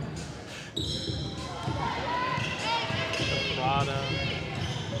one.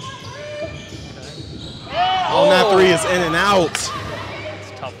 Oh, that three is in and out. It's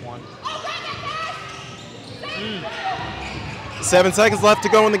a tough one. 7 seconds left to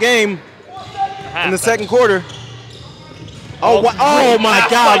go in the game. In the second quarter. Oh, oh my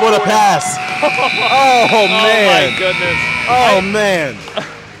God, what a pass. Oh, man. Oh, my goodness. Oh, man.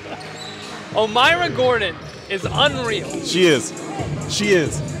 O'Myra Gordon is unreal. She is. She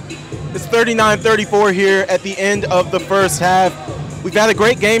is. It's 39-34 here at the end of the first half. We've had a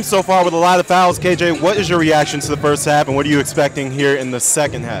great game so far with a lot of fouls. KJ, what is your reaction to the first half, and what are you expecting here in the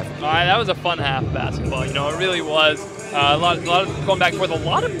second half? All right, that was a fun half of basketball. You know, it really was. A lot of going back and forth, a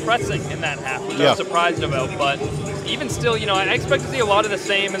lot of pressing in that half, which I was surprised about. But even still, you know, I expect to see a lot of the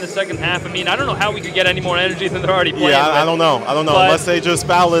same in the second half. I mean, I don't know how we could get any more energy than they're already playing. Yeah, I don't know. Unless they just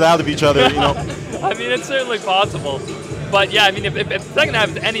foul it out of each other, you know. I mean, it's certainly possible. But, yeah, I mean, if the second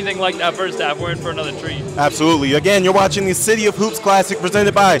half is anything like that first half, we're in for another treat. Absolutely. Again, you're watching the City of Hoops Classic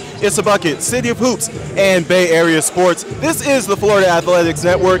presented by It's a Bucket, City of Hoops, and Bay Area Sports. This is the Florida Athletics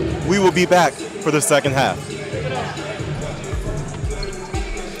Network. We will be back for the second half.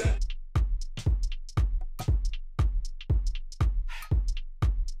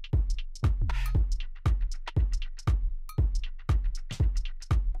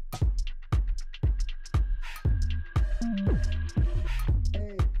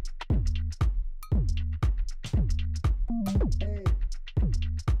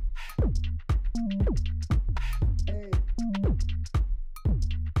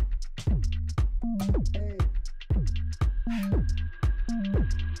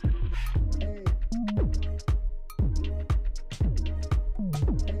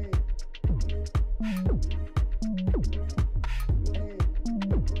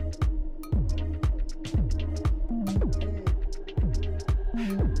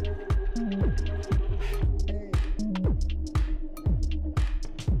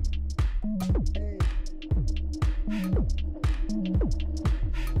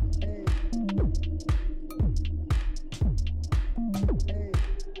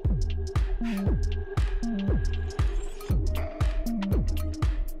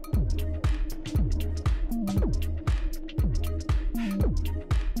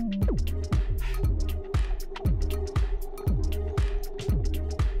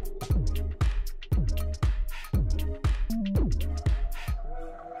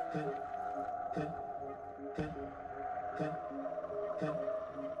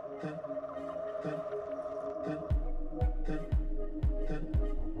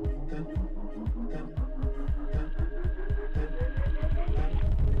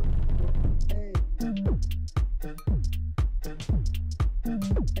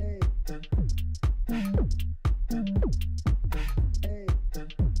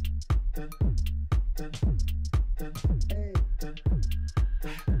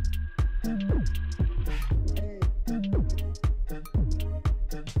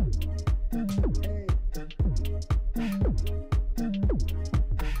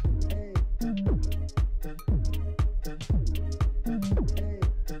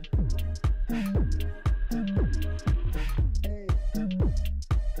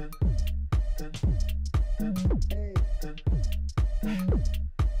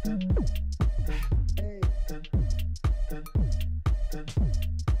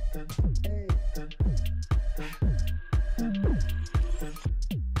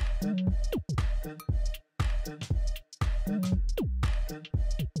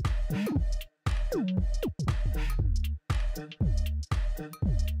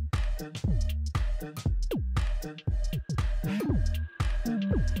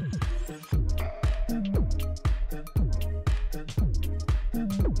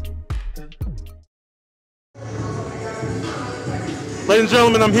 Ladies and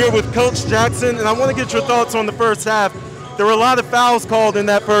gentlemen, I'm here with Coach Jackson, and I want to get your thoughts on the first half. There were a lot of fouls called in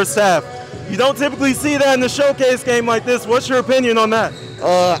that first half. You don't typically see that in the showcase game like this. What's your opinion on that?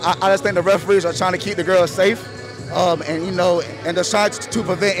 I just think the referees are trying to keep the girls safe, and they're trying to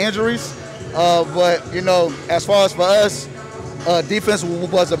prevent injuries. But as far as for us, defense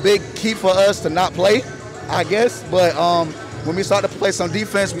was a big key for us to not play, I guess. But when we started to play some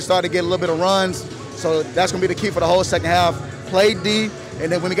defense, we started to get a little bit of runs. So that's going to be the key for the whole second half. Play D, and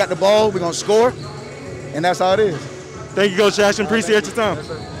then when we got the ball, we're going to score, and that's how it is. Thank you, Coach Jackson. Appreciate your time. Yes,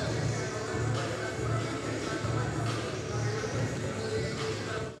 sir.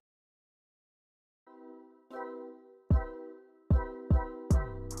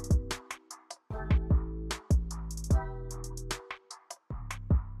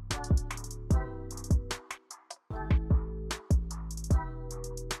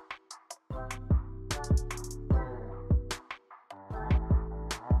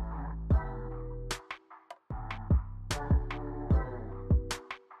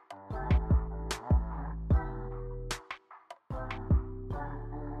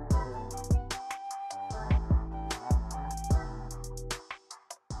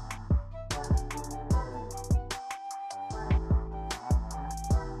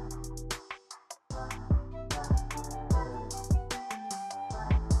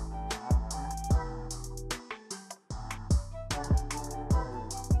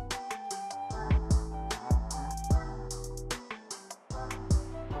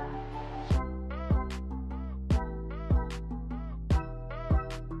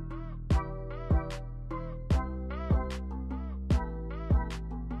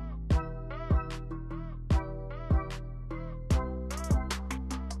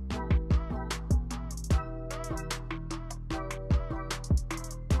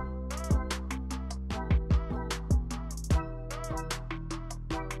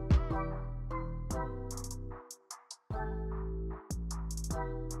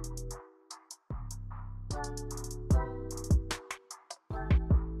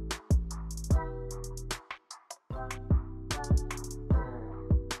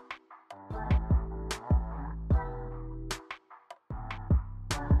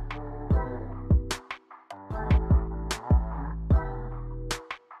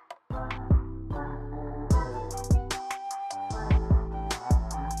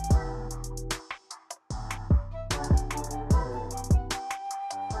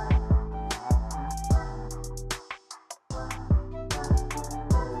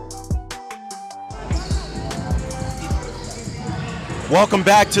 Welcome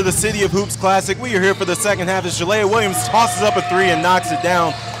back to the City of Hoops Classic. We are here for the second half as Jalea Williams tosses up a three and knocks it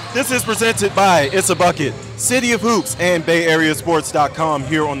down. This is presented by It's a Bucket, City of Hoops, and BayAreaSports.com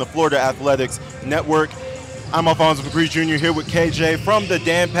here on the Florida Athletics Network. I'm Alfonso Dupree Jr. here with KJ from the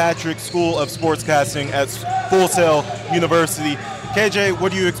Dan Patrick School of Sportscasting at Full Sail University. KJ,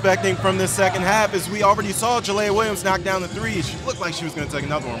 what are you expecting from this second half? As we already saw Jalea Williams knock down the three, she looked like she was going to take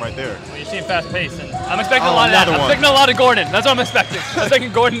another one right there. Well, you're seeing fast pace, and I'm expecting a lot of that. I'm expecting a lot of Gordon. That's what I'm expecting. I'm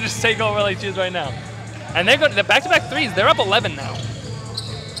expecting Gordon to just take over like she is right now. And they're going the back-to-back threes. They're up 11 now.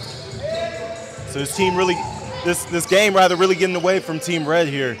 So this team really, this game rather, really getting away from Team Red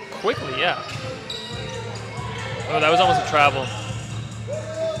here. Quickly, yeah. Oh, that was almost a travel.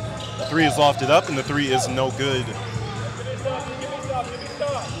 The three is lofted up, and the three is no good.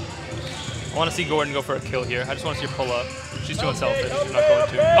 I want to see Gordon go for a kill here. I just want to see her pull up. She's too unselfish. She's not going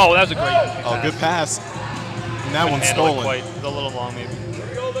to. Oh, that was a great pass. Oh, good pass. And that one's stolen. It was a little long, maybe.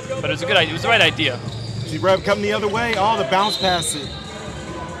 But it was a good idea. It was the right idea. See Rev coming the other way. Oh, the bounce pass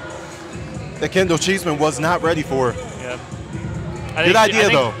that Kendall Cheeseman was not ready for. Yeah. Good idea,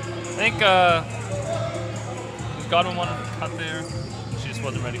 though. I think Godwin wanted to cut there. She just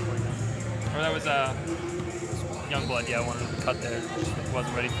wasn't ready for it. Or that was Youngblood, yeah, wanted to cut there. Just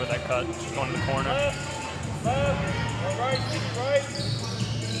wasn't ready for that cut. She's going to the corner.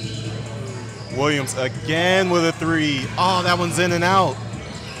 Williams again with a 3. Oh, that one's in and out.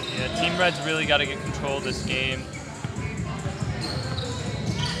 Yeah, Team Red's really got to get control of this game.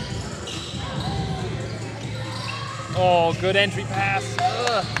 Oh, good entry pass.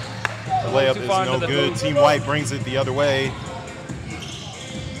 Ugh. The layup is no good. Team White brings it the other way.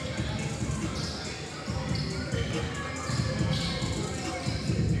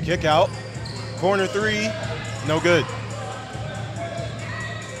 Kick out. Corner 3. No good.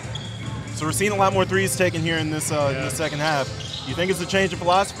 So we're seeing a lot more threes taken here in this in the second half. Do you think it's a change of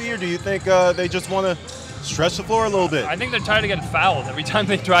philosophy, or do you think they just want to stretch the floor a little bit? I think they're tired of getting fouled every time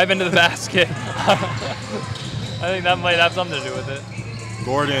they drive into the basket. I think that might have something to do with it.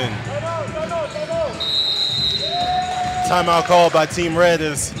 Gordon. Timeout called by Team Red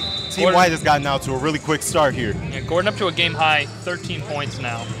as Team White has gotten out to a really quick start here. Yeah, Gordon up to a game high 13 points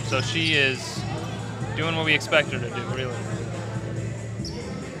now. So she is doing what we expect her to do, really.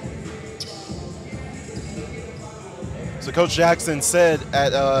 So Coach Jackson said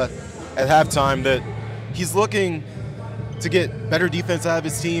at halftime that he's looking to get better defense out of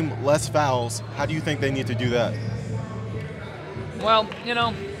his team, less fouls. How do you think they need to do that? Well, you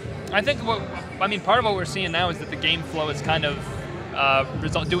know, I think part of what we're seeing now is that the game flow is kind of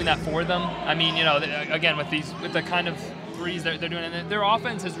doing that for them. I mean, you know, again, with the kind of threes they're doing, and their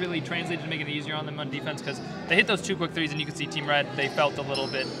offense has really translated to make it easier on them on defense because they hit those 2 quick threes, and you could see Team Red, they felt a little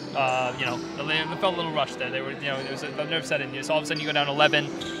bit, they felt a little rushed there. They were, you know, it was a nerve set in you. So all of a sudden you go down 11,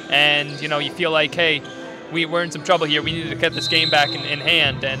 and you know you feel like, hey, we're in some trouble here. We needed to get this game back in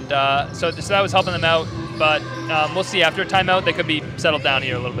hand, and so that was helping them out. But we'll see after a timeout they could be settled down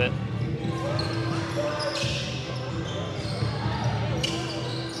here a little bit.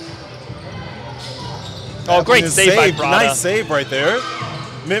 Oh, great save by Prada. Nice save right there.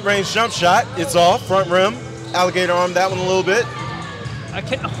 Mid-range jump shot. It's off. Front rim. Alligator arm that one a little bit. I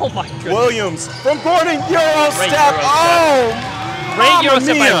can't. Oh my goodness. Williams from Gordon. Euro Great step. Great Euro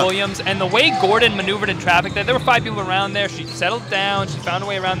step by Williams. And the way Gordon maneuvered in traffic, there were 5 people around there. She settled down. She found a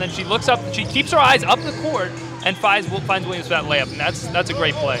way around. Then she looks up. She keeps her eyes up the court and finds Williams for that layup. And that's a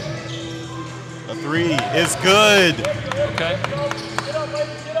great play. A 3 is good. Okay.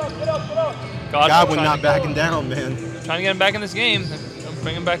 Godwin not backing down, man. Trying to get him back in this game.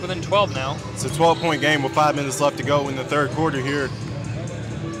 Bring him back within 12 now. It's a 12-point game with 5 minutes left to go in the third quarter here.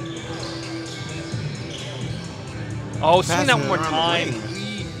 Oh, swing that one more time.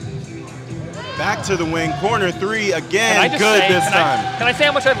 Back to the wing. Corner 3 again. Good this time. Can I say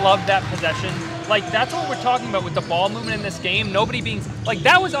how much I love that possession? Like, that's what we're talking about with the ball movement in this game. Nobody being... Like,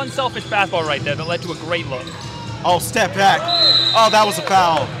 that was unselfish basketball right there that led to a great look. Oh, step back. Oh, that was a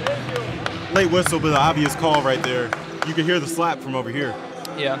foul. Late whistle, but an obvious call right there. You could hear the slap from over here.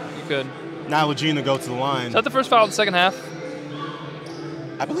 Yeah, you could. Now Legina go to the line. Is that the first foul of the second half?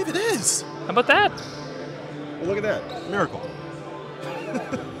 I believe it is. How about that? Well, look at that. Miracle.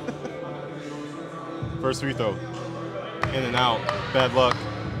 First free throw. In and out. Bad luck.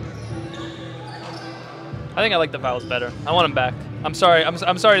 I think I like the fouls better. I want them back. I'm sorry.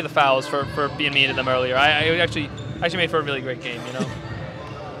 I'm sorry to the fouls for being mean to them earlier. I actually made for a really great game, you know?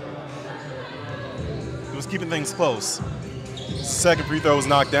 It was keeping things close. Second free throw was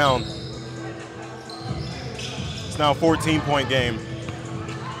knocked down. It's now a 14-point game.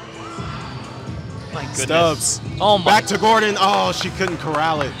 My goodness. Stubbs. Oh my. Back to Gordon. Oh, she couldn't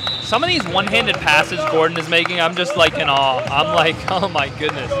corral it. Some of these one-handed passes Gordon is making, I'm just like in awe. I'm like, oh my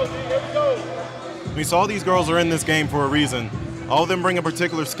goodness. I mean, so all these girls are in this game for a reason. All of them bring a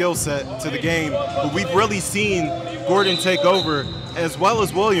particular skill set to the game, but we've really seen Gordon take over as well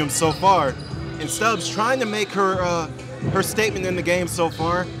as Williams so far. And Stubbs trying to make her her statement in the game so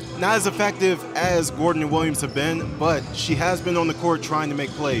far. Not as effective as Gordon and Williams have been, but she has been on the court trying to make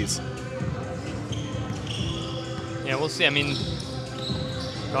plays. Yeah, we'll see. I mean,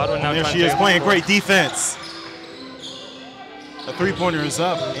 Godwin now there she is playing great defense. A three-pointer is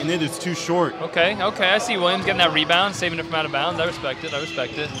up, and it is too short. Okay. I see Williams getting that rebound, saving it from out of bounds. I respect it.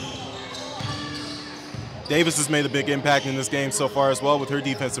 Davis has made a big impact in this game so far as well with her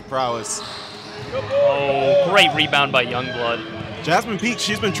defensive prowess. Oh, great rebound by Youngblood. Jasmine Peak,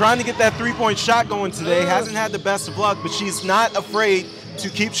 she's been trying to get that three-point shot going today. Hasn't had the best of luck, but she's not afraid to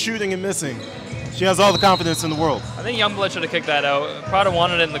keep shooting and missing. She has all the confidence in the world. I think Youngblood should have kicked that out. Prada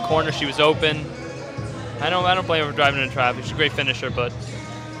wanted it in the corner. She was open. I don't blame her for driving into traffic. She's a great finisher, but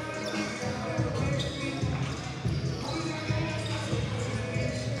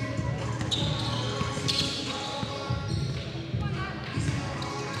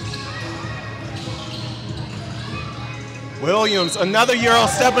Williams, another Euro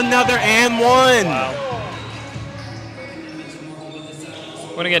step, another and one. wow.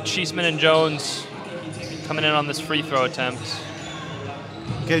 We're gonna get Cheeseman and Jones coming in on this free throw attempt.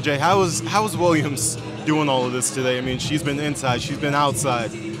 KJ, how is Williams doing all of this today? I mean, she's been inside, she's been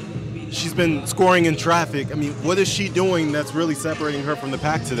outside, she's been scoring in traffic. I mean, what is she doing that's really separating her from the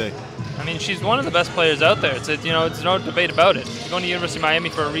pack today? I mean, she's one of the best players out there. It's it's no debate about it. She's going to University of Miami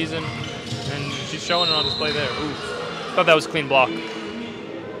for a reason, and she's showing it on display there. Ooh. Thought that was a clean block.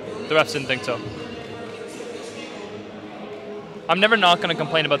 The refs didn't think so. I'm never not going to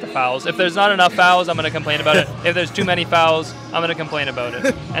complain about the fouls. If there's not enough fouls, I'm going to complain about it. If there's too many fouls, I'm going to complain about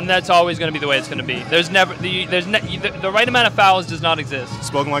it. And that's always going to be the way it's going to be. There's never the right amount of fouls does not exist.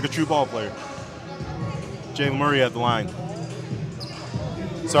 Spoken like a true ball player. Jayla Murray at the line.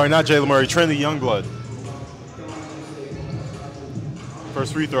 Sorry, not Jayla Murray, Trinity Youngblood.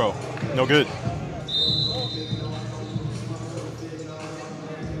 First free throw, no good.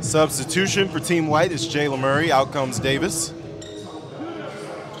 Substitution for Team White is Jayla Murray. Out comes Davis.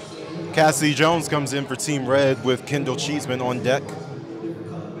 Cassidy Jones comes in for Team Red with Kendall Cheeseman on deck.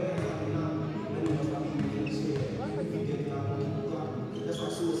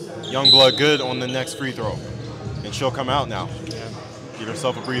 Youngblood good on the next free throw. And she'll come out now. Get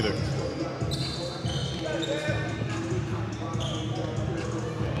herself a breather.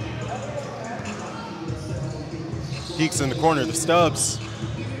 Peaks in the corner, the Stubbs.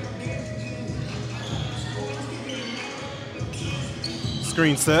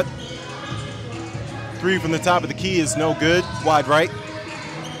 Screen set. Three from the top of the key is no good. Wide right.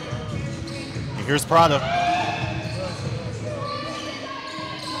 And here's Prada.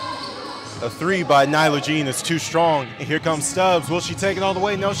 A three by Nyla Jean is too strong. And here comes Stubbs. Will she take it all the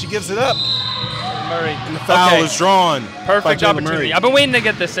way? No, she gives it up. Murray. And the foul is drawn. Perfect by opportunity. Murray. I've been waiting to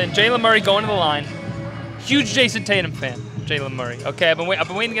get this in. Jayla Murray going to the line. Huge Jason Tatum fan. Jayla Murray. Okay, I've been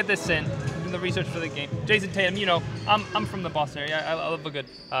waiting to get this in. The research for the game. Jason Tatum, I'm from the Boston area. I love a good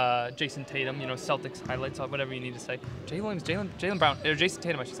Jason Tatum, Celtics highlights, whatever you need to say. Jaylen Brown, or Jason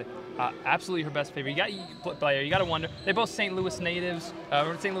Tatum, I should say. Absolutely her best favorite. You got to wonder. They're both St. Louis natives,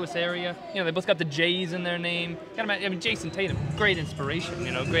 St. Louis area. They both got the J's in their name. Jason Tatum, great inspiration.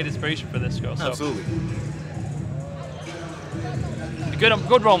 Great inspiration for this girl. So. Absolutely.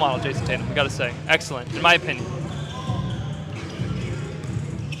 Good role model, Jason Tatum. We got to say, excellent, in my opinion.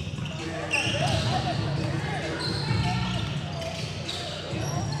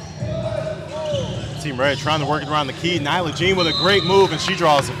 Team Red trying to work it around the key. Nyla Jean with a great move, and she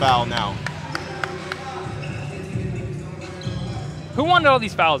draws a foul now. Who wanted all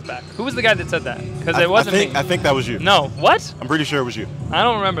these fouls back? Who was the guy that said that? Because it wasn't me. I think that was you. No. What? I'm pretty sure it was you. I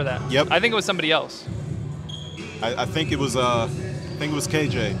don't remember that. Yep. I think it was somebody else. I think it was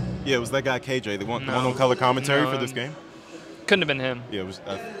KJ. Yeah, it was that guy KJ. The one on color commentary for this game. Couldn't have been him. Yeah, it was.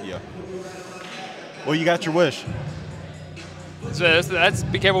 Yeah. Well, you got your wish. So that's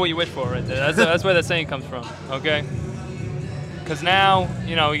be careful what you wish for right there. That's where that saying comes from. Okay. Because now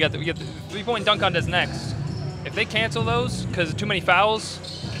we got the 3-point dunk contest next. If they cancel those because of too many fouls,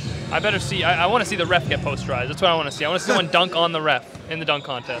 I better see. I want to see the ref get posterized. That's what I want to see. I want to see someone dunk on the ref in the dunk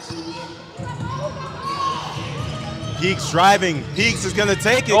contest. Peaks driving. Peaks is going to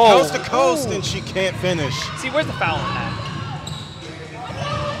take it coast to coast, and she can't finish. See, where's the foul on that?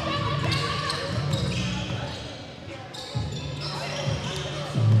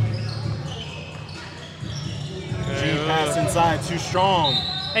 Pass inside, too strong.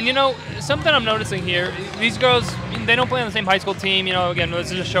 And something I'm noticing here, these girls, they don't play on the same high school team. Again,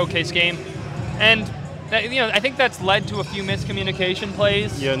 this is a showcase game. And, I think that's led to a few miscommunication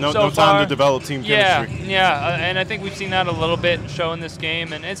plays. Yeah, no far. time to develop team chemistry. Yeah, and I think we've seen that a little bit show in this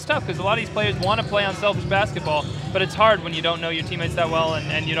game. And it's tough because a lot of these players want to play unselfish basketball, but it's hard when you don't know your teammates that well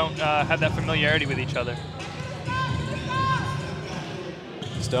and you don't have that familiarity with each other.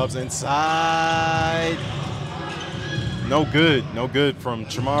 Stubbs inside. No good from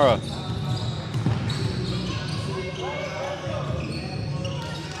Chamara.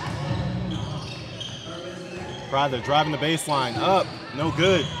 Prada driving the baseline up, no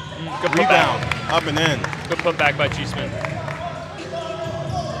good. Good rebound, putback. Up and in. Good putback by Cheeseman.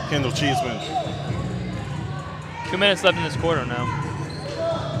 Kendall Cheeseman. 2 minutes left in this quarter now.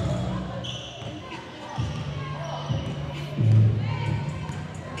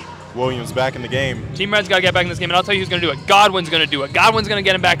 Williams back in the game. Team Red's got to get back in this game, and I'll tell you who's going to do it. Godwin's going to do it. Godwin's going to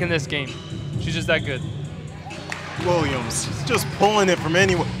get him back in this game. She's just that good. Williams just pulling it from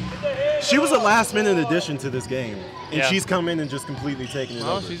anywhere. She was a last-minute addition to this game, and she's come in and just completely taken it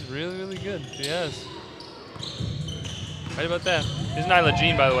over. Oh, she's really, really good. She has. Right about that. Here's Nyla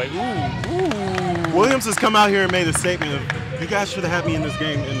Jean, by the way. Ooh. Williams has come out here and made a statement of, you guys should have had me in this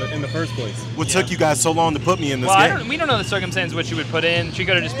game in the first place. What took you guys so long to put me in this game? We don't know the circumstances which she would put in. She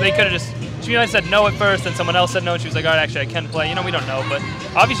could have just, they could have just, she might have said no at first, and someone else said no, and she was like, all right, actually, I can play. You know, we don't know, but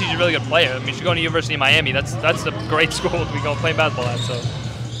obviously she's a really good player. I mean, she's going to University of Miami. That's a great school to be going play basketball at, so.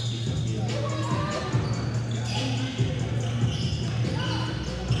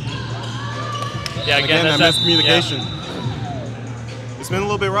 Yeah, again that miscommunication. Yeah. It's been a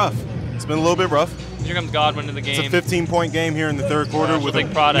little bit rough. It's been a little bit rough. Here comes Godwin to the game. It's a 15-point game here in the third quarter with a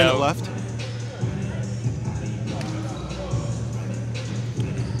minute left.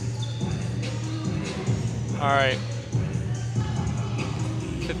 All right.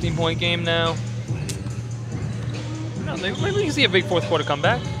 15-point game now. No, maybe we can see a big fourth quarter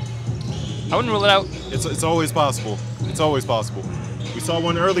comeback. I wouldn't rule it out. It's always possible. It's always possible. We saw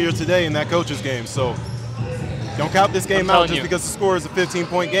one earlier today in that coaches game, so don't count this game out just because the score is a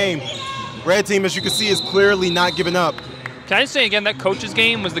 15-point game. Red team, as you can see, is clearly not giving up. Can I just say again, that coaches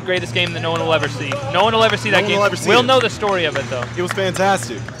game was the greatest game that no one will ever see. No one will ever see that game. We'll know the story of it, though. It was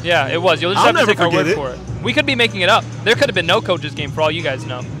fantastic. Yeah, it was. You'll just have to take our word for it. We could be making it up. There could have been no coaches game for all you guys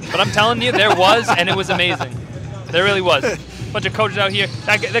know. But I'm telling you, there was, and it was amazing. There really was. Bunch of coaches out here.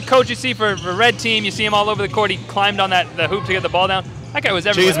 The coach you see for red team, you see him all over the court. He climbed on the hoop to get the ball down. That guy was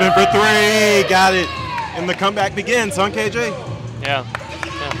everywhere. Cheeseman for three. Got it. And the comeback begins, huh, KJ? Yeah.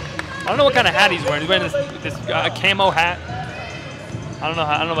 I don't know what kind of hat he's wearing. He's wearing this camo hat. I don't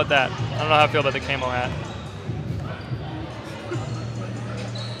know about that. I don't know how I feel about the camo hat.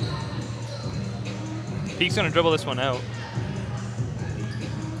 Peak's gonna dribble this one out.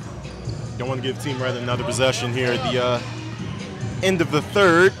 Don't want to give Team Red another possession here at the end of the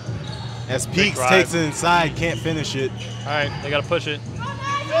third. As Peaks takes it inside, can't finish it. All right, they gotta push it.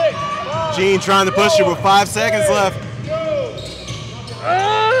 Jean trying to push it with 5 seconds left.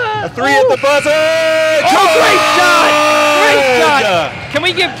 A three at the buzzer. Oh, great shot! Great shot! Can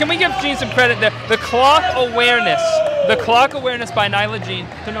we give Jean some credit there? The clock awareness by Nyla Jean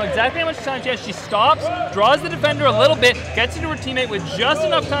to know exactly how much time she has. She stops, draws the defender a little bit, gets into her teammate with just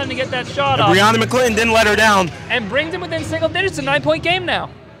enough time to get that shot off. Brianna McClinton didn't let her down. And brings him within single digits. A 9-point game now.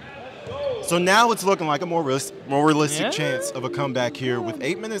 So now it's looking like a more realistic chance of a comeback here with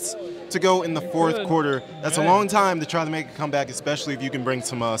 8 minutes to go in the fourth quarter. That's a long time to try to make a comeback, especially if you can bring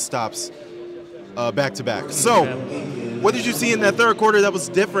some stops back-to-back. So what did you see in that third quarter that was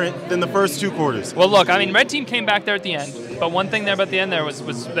different than the first two quarters? Well, look, I mean, red team came back there at the end, but one thing there about the end there was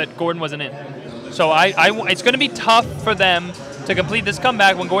that Gordon wasn't in. So it's going to be tough for them to complete this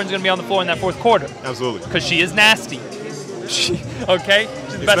comeback when Gordon's going to be on the floor in that fourth quarter. Absolutely. Because she is nasty. Okay?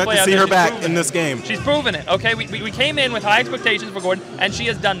 She's the best player to see her back in this game. She's proven it, okay? We came in with high expectations for Gordon, and she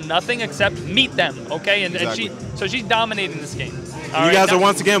has done nothing except meet them, okay? And she's dominating this game. You guys are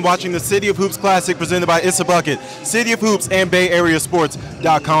once again watching the City of Hoops Classic presented by It's a Bucket, City of Hoops and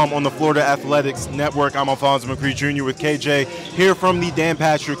BayAreaSports.com on the Florida Athletics Network. I'm Alfonso McCree Jr. with KJ here from the Dan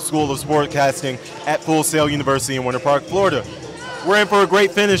Patrick School of Sportscasting at Full Sail University in Winter Park, Florida. We're in for a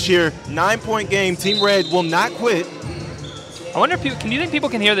great finish here. 9-point game. Team Red will not quit. I wonder if can you think people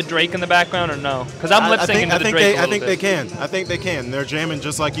can hear the Drake in the background or no? Because I'm lip syncing to the Drake. I think they can. I think they can. They're jamming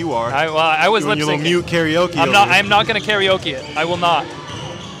just like you are. I was lip syncing. Your little mute karaoke. I'm not going to karaoke it. I will not.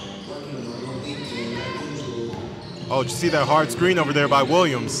 Oh, did you see that hard screen over there by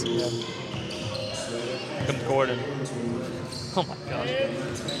Williams? Yeah. Here comes Gordon. Oh my gosh.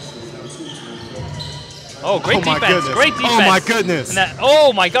 Oh, great defense. Great defense. Oh my goodness. And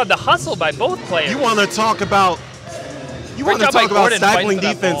oh my God, the hustle by both players. You want to talk about stifling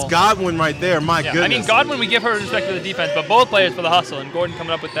defense? Godwin right there, my goodness. I mean, Godwin, we give her respect for the defense, but both players for the hustle, and Gordon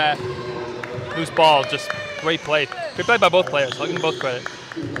coming up with that loose ball, just great play. Great play by both players. I'll give them both credit.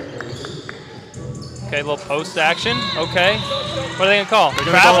 Okay, a little post action. Okay. What are they going to call?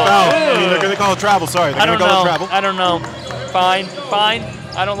 Travel. They're going to call it travel, sorry. They're going to call it travel. I don't know. Fine.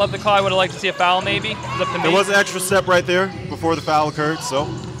 I don't love the call. I would have liked to see a foul maybe. It's up to me. There was an extra step right there before the foul occurred, so.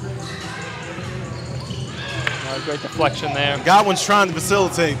 Great deflection there. Godwin's trying to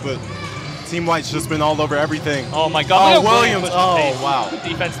facilitate, but Team White's just been all over everything. Oh my God! Oh, Williams! Oh, wow! Good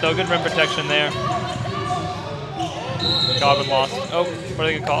defense though. Good rim protection there. Godwin lost. Oh, what are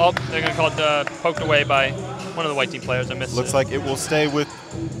they gonna call? Oh, they're gonna call it poked away by One of the white team players. I missed Looks it. like it will stay with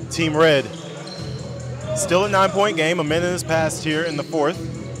Team Red. Still a 9-point game. A minute has passed here in the fourth.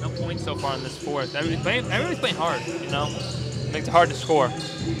 No points so far in this fourth. Everybody's playing hard, you know? Makes it hard to score.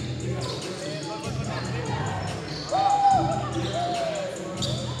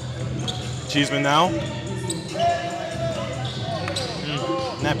 Cheeseman now.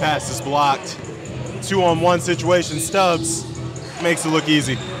 And that pass is blocked. 2-on-1 situation. Stubbs makes it look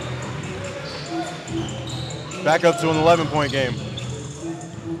easy. Back up to an 11-point game.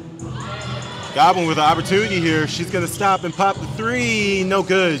 Godwin with an opportunity here. She's going to stop and pop the three. No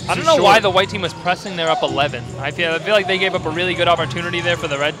good. I don't know why the white team was pressing there up 11. I feel like they gave up a really good opportunity there for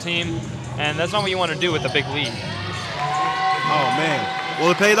the red team, and that's not what you want to do with a big lead. Oh, man.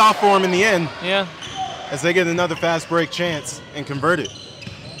 Well, it paid off for them in the end. Yeah. As they get another fast break chance and convert it.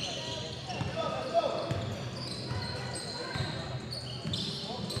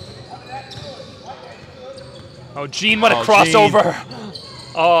 Oh, Jean, what a crossover.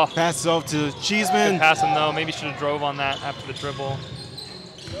 Oh. Passes off to Cheeseman. Good passing, though. Maybe should have drove on that after the dribble.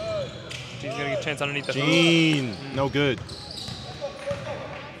 Jean's going to get a chance underneath the hoop. Jean, no good.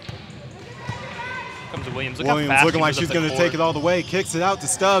 Comes to Williams. Look Williams how fast looking like she's going to take it all the way. Kicks it out to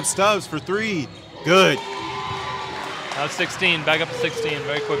Stubbs. Stubbs for three. Good. Now it's 16. Back up to 16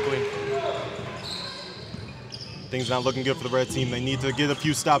 very quickly. Things not looking good for the red team. They need to get a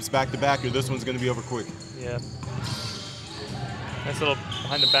few stops back to back or this one's going to be over quick. Yeah. Nice little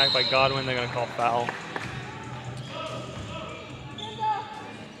behind the back by Godwin. They're going to call foul.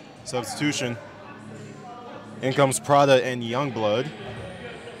 Substitution. In comes Prada and Youngblood.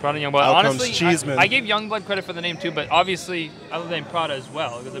 Prada and Youngblood. Out Honestly, comes Cheeseman. I gave Youngblood credit for the name too, but obviously I would name Prada as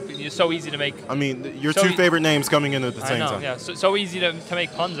well because it's so easy to make. I mean, your two favorite names coming in at the same time. Yeah, so easy to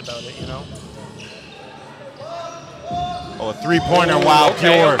make puns about it, you know. Oh, a three-pointer, wow,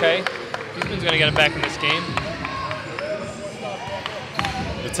 pure. Okay. Cheeseman's going to get him back in this game.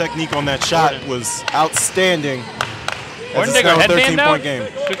 The technique on that shot was outstanding. Gordon took her headband out?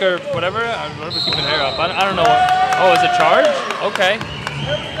 Game. Took her whatever keeping her hair up. I don't know what. Oh, is it charge? Okay.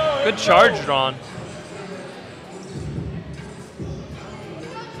 Good charge drawn.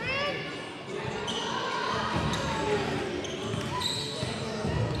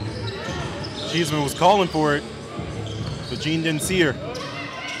 Cheeseman was calling for it, but Jean didn't see her.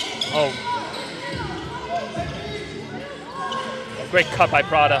 Oh. Great cut by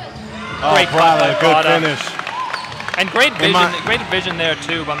Prada. Great cut by Prada, good finish. And great vision there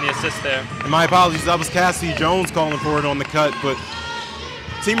too on the assist there. And my apologies, that was Cassidy Jones calling for it on the cut, but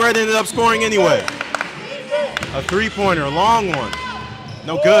Team Red ended up scoring anyway. A three-pointer, a long one.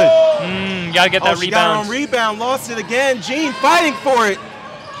 No good. Gotta get that she got rebound. it on rebound, lost it again. Jean fighting for it.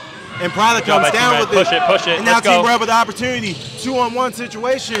 And Prada comes down with it. Push it. And now Team Red with the opportunity. 2-on-1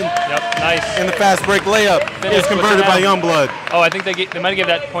 situation. Yep, nice. And the fast break layup is converted by Youngblood. Oh, I think they might have given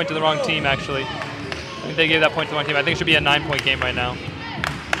that point to the wrong team, actually. I think they gave that point to the wrong team. I think it should be a 9-point game right now.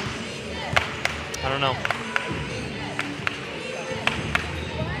 I don't know.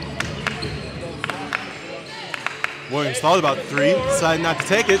 Williams thought about the three, decided not to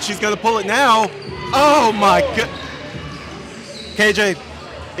take it. She's going to pull it now. Oh, my God. KJ,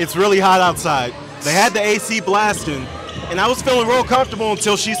 it's really hot outside. They had the AC blasting, and I was feeling real comfortable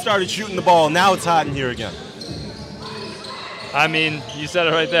until she started shooting the ball. Now it's hot in here again. I mean, you said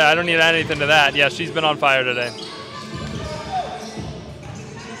it right there. I don't need to add anything to that. Yeah, she's been on fire today.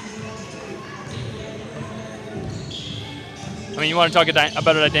 I mean, you want to talk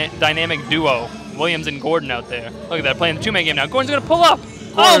about a dynamic duo. Williams and Gordon out there. Look at that, playing the two-man game now. Gordon's going to pull up.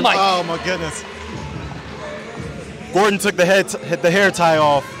 Oh my goodness. Gordon took the hair tie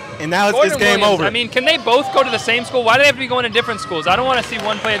off, and now it's game over. I mean, can they both go to the same school? Why do they have to be going to different schools? I don't want to see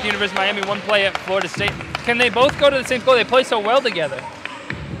one play at the University of Miami, one play at Florida State. Can they both go to the same school? They play so well together.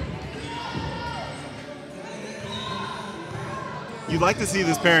 You'd like to see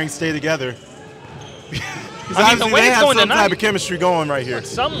this pairing stay together. I mean, the way they it's have going some tonight, type of chemistry going right here.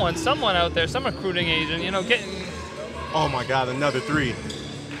 Someone out there, some recruiting agent, you know, getting. Oh my God, another three.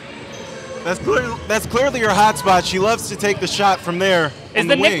 That's clearly her hot spot. She loves to take the shot from there. Is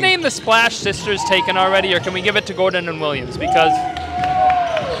the nickname the Splash Sisters taken already, or can we give it to Gordon and Williams? Because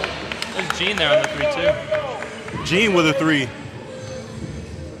there's Jean there on the three too. Jean with a three.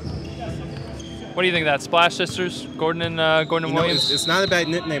 What do you think of that? Splash Sisters, Gordon and Williams? It's not a bad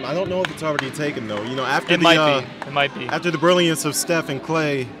nickname. I don't know if it's already taken though. You know, after it might be. After the brilliance of Steph and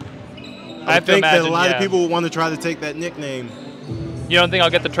Clay, I think that a lot of people would want to try to take that nickname. You don't think I'll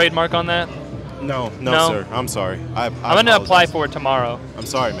get the trademark on that? No, sir. I'm sorry. I'm going to apply for it tomorrow. I'm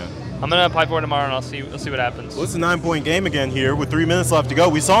sorry, man. I'm gonna apply for it tomorrow, and I'll see what happens. Well, it's a 9-point game again here with 3 minutes left to go.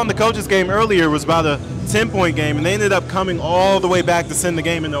 We saw in the coaches' game earlier it was about a 10-point game, and they ended up coming all the way back to send the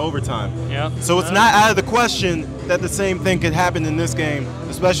game into overtime. Yeah. So it's not out of the question that the same thing could happen in this game,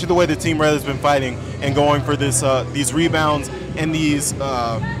 especially the way the Team Red has been fighting and going for this these rebounds and these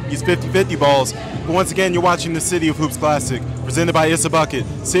 50-50 balls. But once again, you're watching the City of Hoops Classic, presented by Issa Bucket,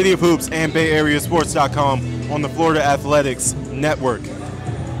 City of Hoops, and BayAreaSports.com on the Florida Athletics Network.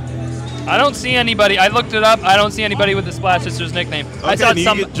 I don't see anybody. I looked it up. I don't see anybody with the Splash Sisters nickname. Okay,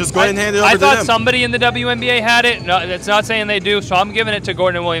 just go ahead and hand it over to them. I thought somebody in the WNBA had it. No, it's not saying they do, so I'm giving it to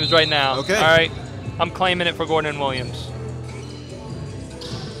Gordon and Williams right now. Okay. All right. I'm claiming it for Gordon and Williams.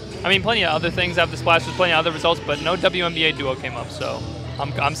 I mean, plenty of other things have the Splash. There's plenty of other results, but no WNBA duo came up, so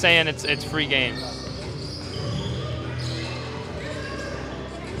I'm saying it's free game.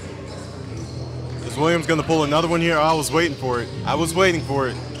 Is Williams going to pull another one here? I was waiting for it. I was waiting for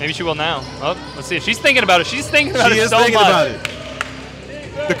it. Maybe she will now. Oh, let's see. She's thinking about it. She's thinking about it so much. She is thinking about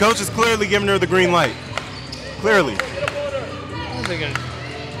it. The coach is clearly giving her the green light. Clearly. I'm thinking.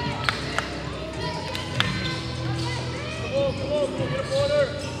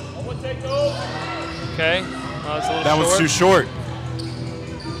 Okay. Oh, it's a little that short. was too short.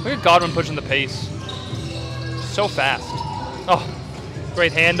 Look at Godwin pushing the pace. So fast. Oh,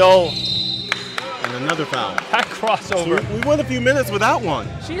 great handle. And another foul. That crossover. So we went a few minutes without one.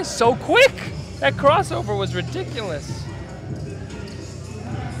 She is so quick. That crossover was ridiculous.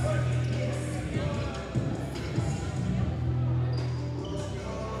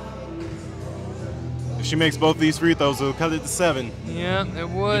 If she makes both these free throws, it'll cut it to 7. Yeah, it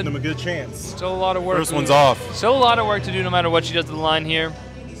Give would. them a good chance. Still a lot of work. First one's off. Still a lot of work to do no matter what she does to the line here.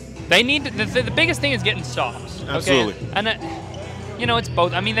 They need to, the biggest thing is getting stops. Okay? Absolutely. And you know, it's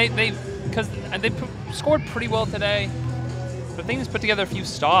both. I mean, they scored pretty well today. But they just put together a few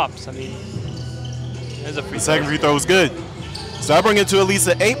stops. I mean, there's a free throw. The second free throw was good. So I bring it to at least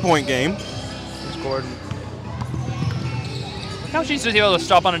an 8-point game. Here's Gordon. Look how she's just able to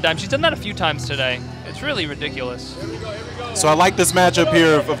stop on a dime. She's done that a few times today. It's really ridiculous. So I like this matchup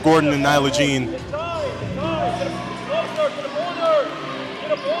here of Gordon and Nyla Jean.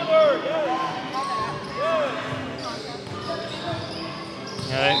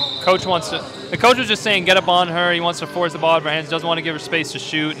 Yeah, the coach was just saying get up on her. He wants to force the ball out of her hands. Doesn't want to give her space to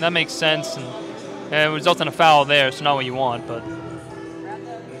shoot, and that makes sense. And it results in a foul there. So not what you want, but.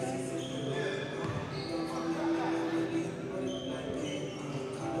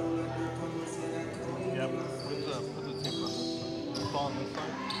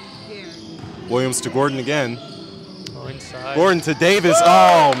 Williams to Gordon again. Oh, inside. Gordon to Davis.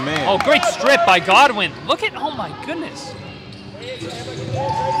 Oh, man. Oh, great strip by Godwin. Look at, oh my goodness.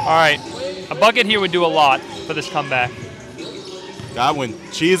 All right, a bucket here would do a lot for this comeback. Godwin,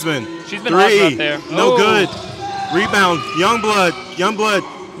 Cheeseman. She's been three. awesome out there. No Ooh. good. Rebound,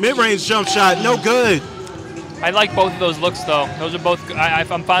 Youngblood. Mid-range jump shot, no good. I like both of those looks, though. Those are both.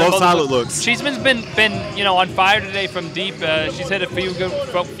 I'm fine. Both solid looks. Cheeseman's been on fire today from deep. She's hit a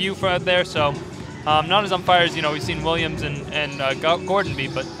few from there, so not as on fire as we've seen Williams and Gordon be.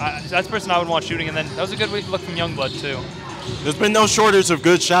 But that's the person I would want shooting. And then that was a good look from Youngblood too. There's been no shortage of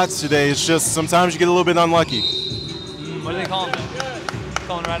good shots today. It's just sometimes you get a little bit unlucky. What are they calling them?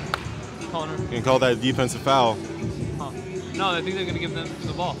 Calling her. You can call that a defensive foul. Huh. No, I think they're going to give them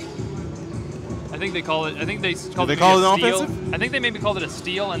the ball. I think they call it. I think they call it an offensive? I think they maybe called it a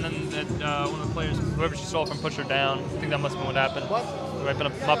steal, and then one of the players, whoever she stole from, pushed her down. I think that must have been what happened.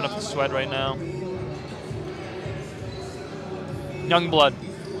 They're mopping up the sweat right now. Youngblood,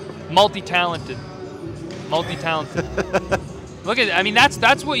 multi-talented. Look at it. I mean, that's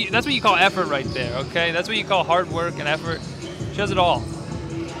what you call effort right there. Okay, that's what you call hard work and effort. She does it all.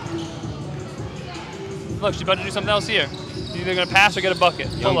 Look, she's about to do something else here. She's either gonna pass or get a bucket.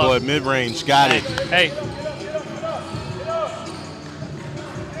 Youngblood mid-range, got it. Hey.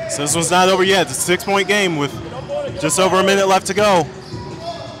 So this one's not over yet. It's a 6-point game with just over a minute left to go.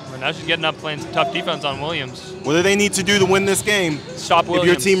 Well, now she's getting up playing some tough defense on Williams. What do they need to do to win this game? Stop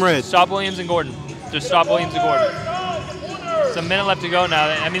Williams. If you're Team Red. Stop Williams and Gordon. Just stop Williams and Gordon. It's a minute left to go now.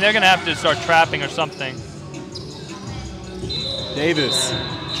 I mean, they're going to have to start trapping or something. Davis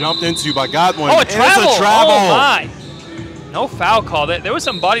jumped into by Godwin. Oh, a travel. It's a travel. Oh, my. No foul call. There was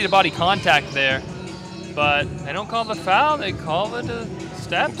some body-to-body contact there. But they don't call the foul. They call it a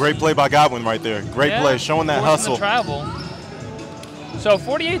step. Great play by Godwin right there. Great play, showing that hustle. The travel. So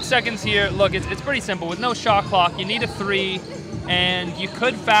 48 seconds here. Look, it's pretty simple. With no shot clock, you need a 3. And you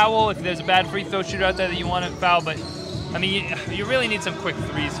could foul if there's a bad free throw shooter out there that you want to foul, but I mean, you really need some quick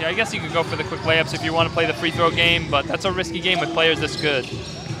threes here. I guess you could go for the quick layups if you want to play the free throw game, but that's a risky game with players this good.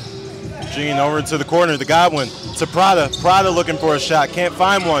 Gene over into the corner to Godwin, to Prada. Prada looking for a shot, can't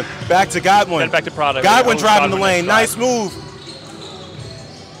find one. Back to Godwin. Get back to Prada. Godwin driving the lane, nice move.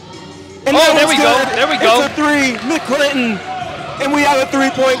 And oh, there we go, there we go. It's a three, McClinton, and we have a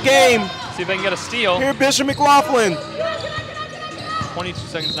 3-point game. See if they can get a steal. Here, Bishop McLaughlin. 22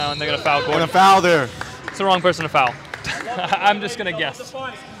 seconds now, and they're going to foul Gordon. And a foul there. It's the wrong person to foul. I'm just going to guess.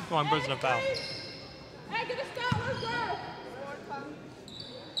 Wrong person to foul.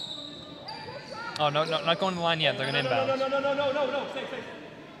 Oh, no, not going to the line yet. They're going to inbound. No.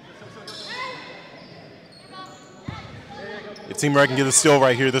 If Team Red can get a steal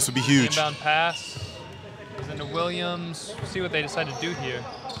right here, this would be huge. Inbound pass. Goes into Williams. See what they decide to do here.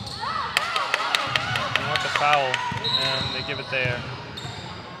 They want the foul, and they give it there.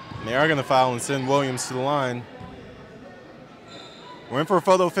 And they are going to foul and send Williams to the line. We're in for a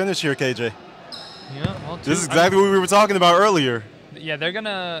photo finish here, KJ. Yeah, well, this is exactly what we were talking about earlier. Yeah, they're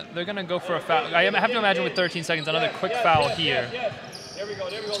gonna go for a foul. I have to imagine with 13 seconds, another quick foul here. Yes. There we go,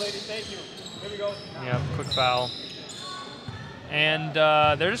 ladies. Thank you. There we go. Yeah, quick foul. And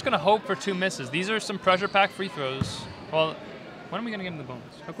they're just gonna hope for 2 misses. These are some pressure pack free throws. Well, when are we gonna get them the bonus?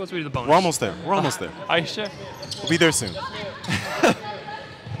 How close are we to the bonus? We're almost there. We're almost there. Are you sure? We'll be there soon. All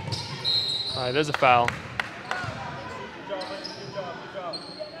right, there's a foul.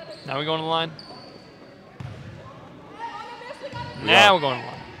 Now we going to the line. Now we're going to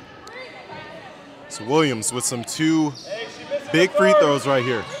the line. So Williams with some 2 big free throws right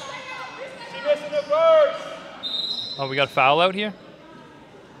here. Oh, we got a foul out here?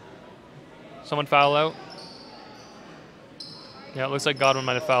 Someone foul out? Yeah, it looks like Godwin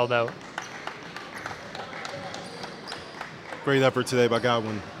might have fouled out. Great effort today by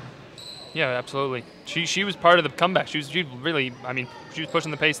Godwin. Yeah, absolutely. She was part of the comeback. She really, I mean, she was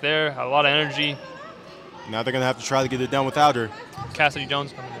pushing the pace there, had a lot of energy. Now they're going to have to try to get it done without her. Cassidy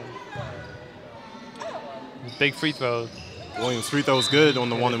Jones coming in. Big free throws. Williams' free throw is good on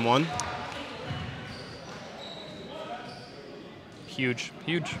the 1-and-1. Huge.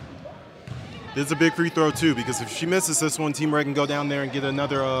 This is a big free throw, too, because if she misses this one, Team Red can go down there and get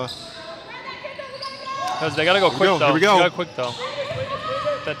another. Because they got to go quick, though. Here we go. They got to quick, though.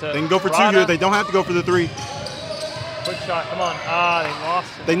 They can go for 2 here. They don't have to go for the 3. Quick shot. Come on. Ah, they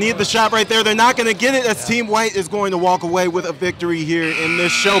lost it. They need the shot right there. They're not going to get it as Team White is going to walk away with a victory here in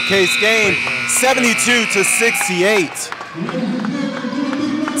this showcase game,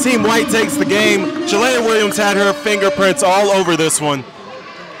 72-68. Team White takes the game. Jelena Williams had her fingerprints all over this one.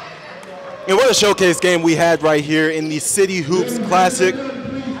 And what a showcase game we had right here in the City Hoops Classic.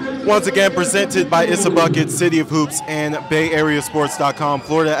 Once again, presented by Issa Bucket, City of Hoops, and BayAreaSports.com,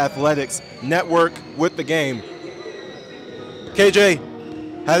 Florida Athletics Network with the game. KJ,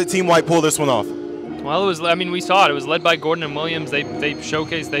 how did Team White pull this one off? Well, we saw it. It was led by Gordon and Williams. They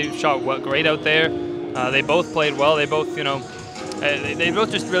showcased, they shot great out there. They both played well. They both, they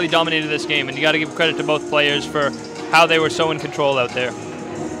both just really dominated this game, and you got to give credit to both players for how they were so in control out there.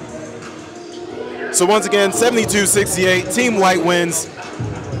 So once again, 72-68, Team White wins.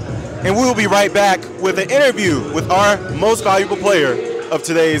 And we will be right back with an interview with our most valuable player of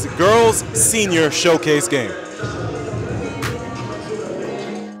today's Girls Senior Showcase game.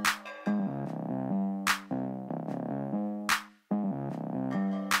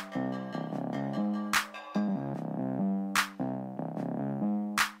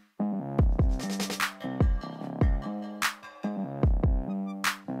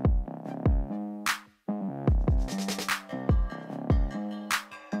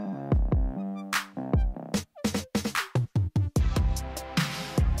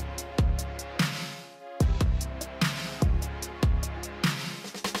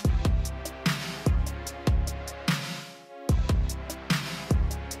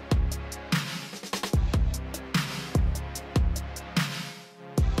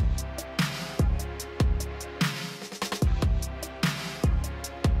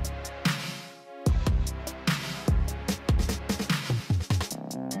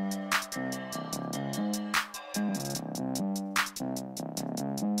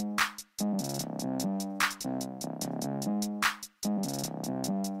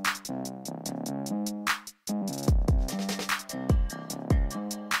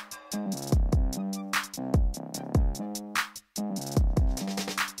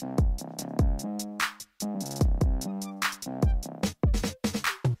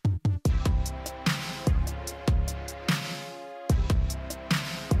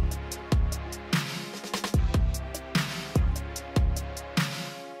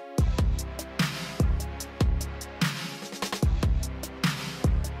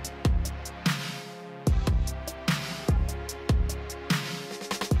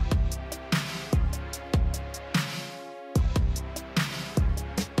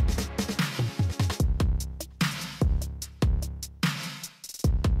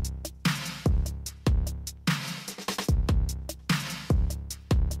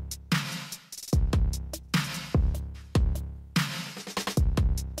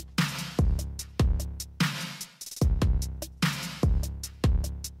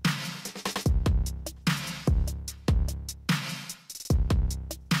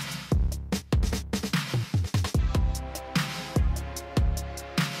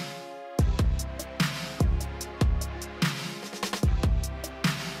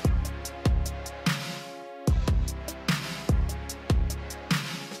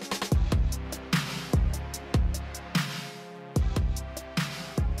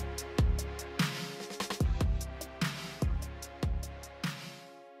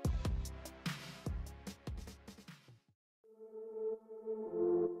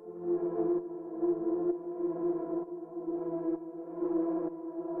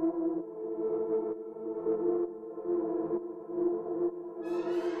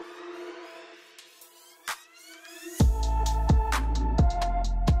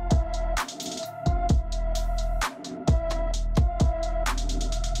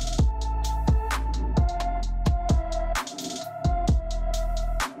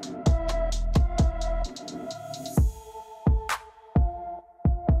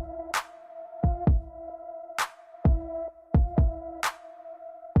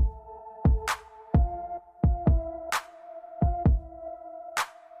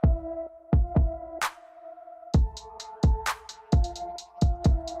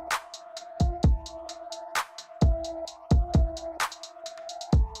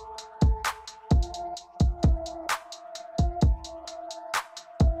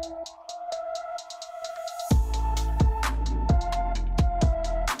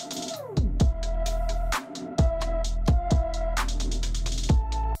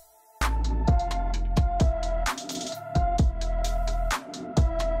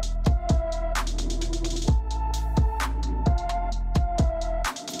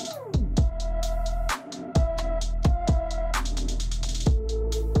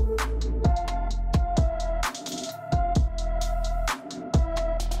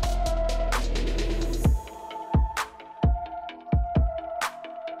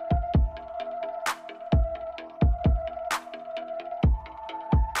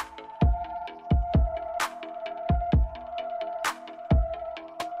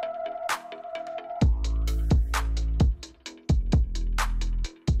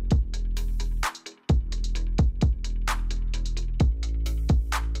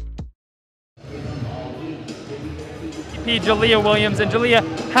 rookie Jalea Williams. And Jalea,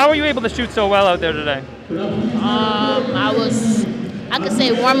 how are you able to shoot so well out there today? I could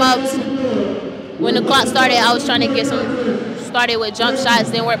say warm-ups. When the clock started, I was trying to get started with jump shots,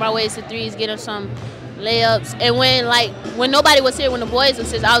 then work my way to threes, get them some layups. And when nobody was here, when the boys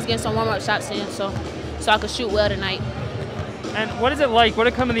was here, I was getting some warm-up shots in, so I could shoot well tonight. And what is it like? What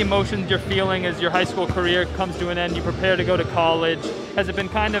are some of the emotions you're feeling as your high school career comes to an end? You prepare to go to college. Has it been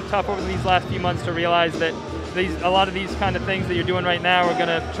kind of tough over these last few months to realize that a lot of these kind of things that you're doing right now are going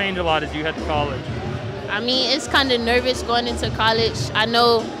to change a lot as you head to college? I mean, it's kind of nervous going into college. I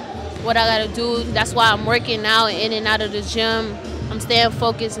know what I got to do. That's why I'm working now in and out of the gym. I'm staying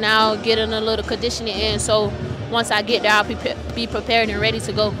focused now, getting a little conditioning in. So once I get there, I'll be prepared and ready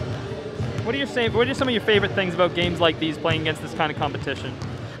to go. What are some of your favorite things about games like these, playing against this kind of competition?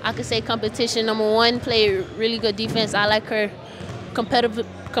 I could say competition. Number one, play really good defense. I like her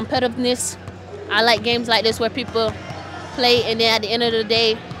competitiveness. I like games like this where people play, and then at the end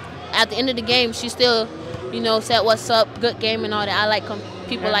of the game, she still, said what's up, good game and all that. I like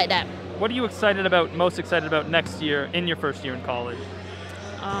people like that. What are you most excited about next year in your first year in college?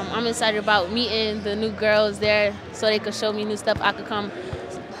 I'm excited about meeting the new girls there so they could show me new stuff. I could come.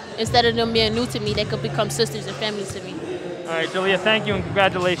 Instead of them being new to me, they could become sisters and family to me. All right, Jalea, thank you and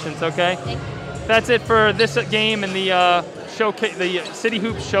congratulations, okay? Thank you. That's it for this game and the City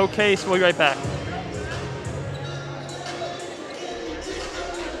Hoops Showcase. We'll be right back.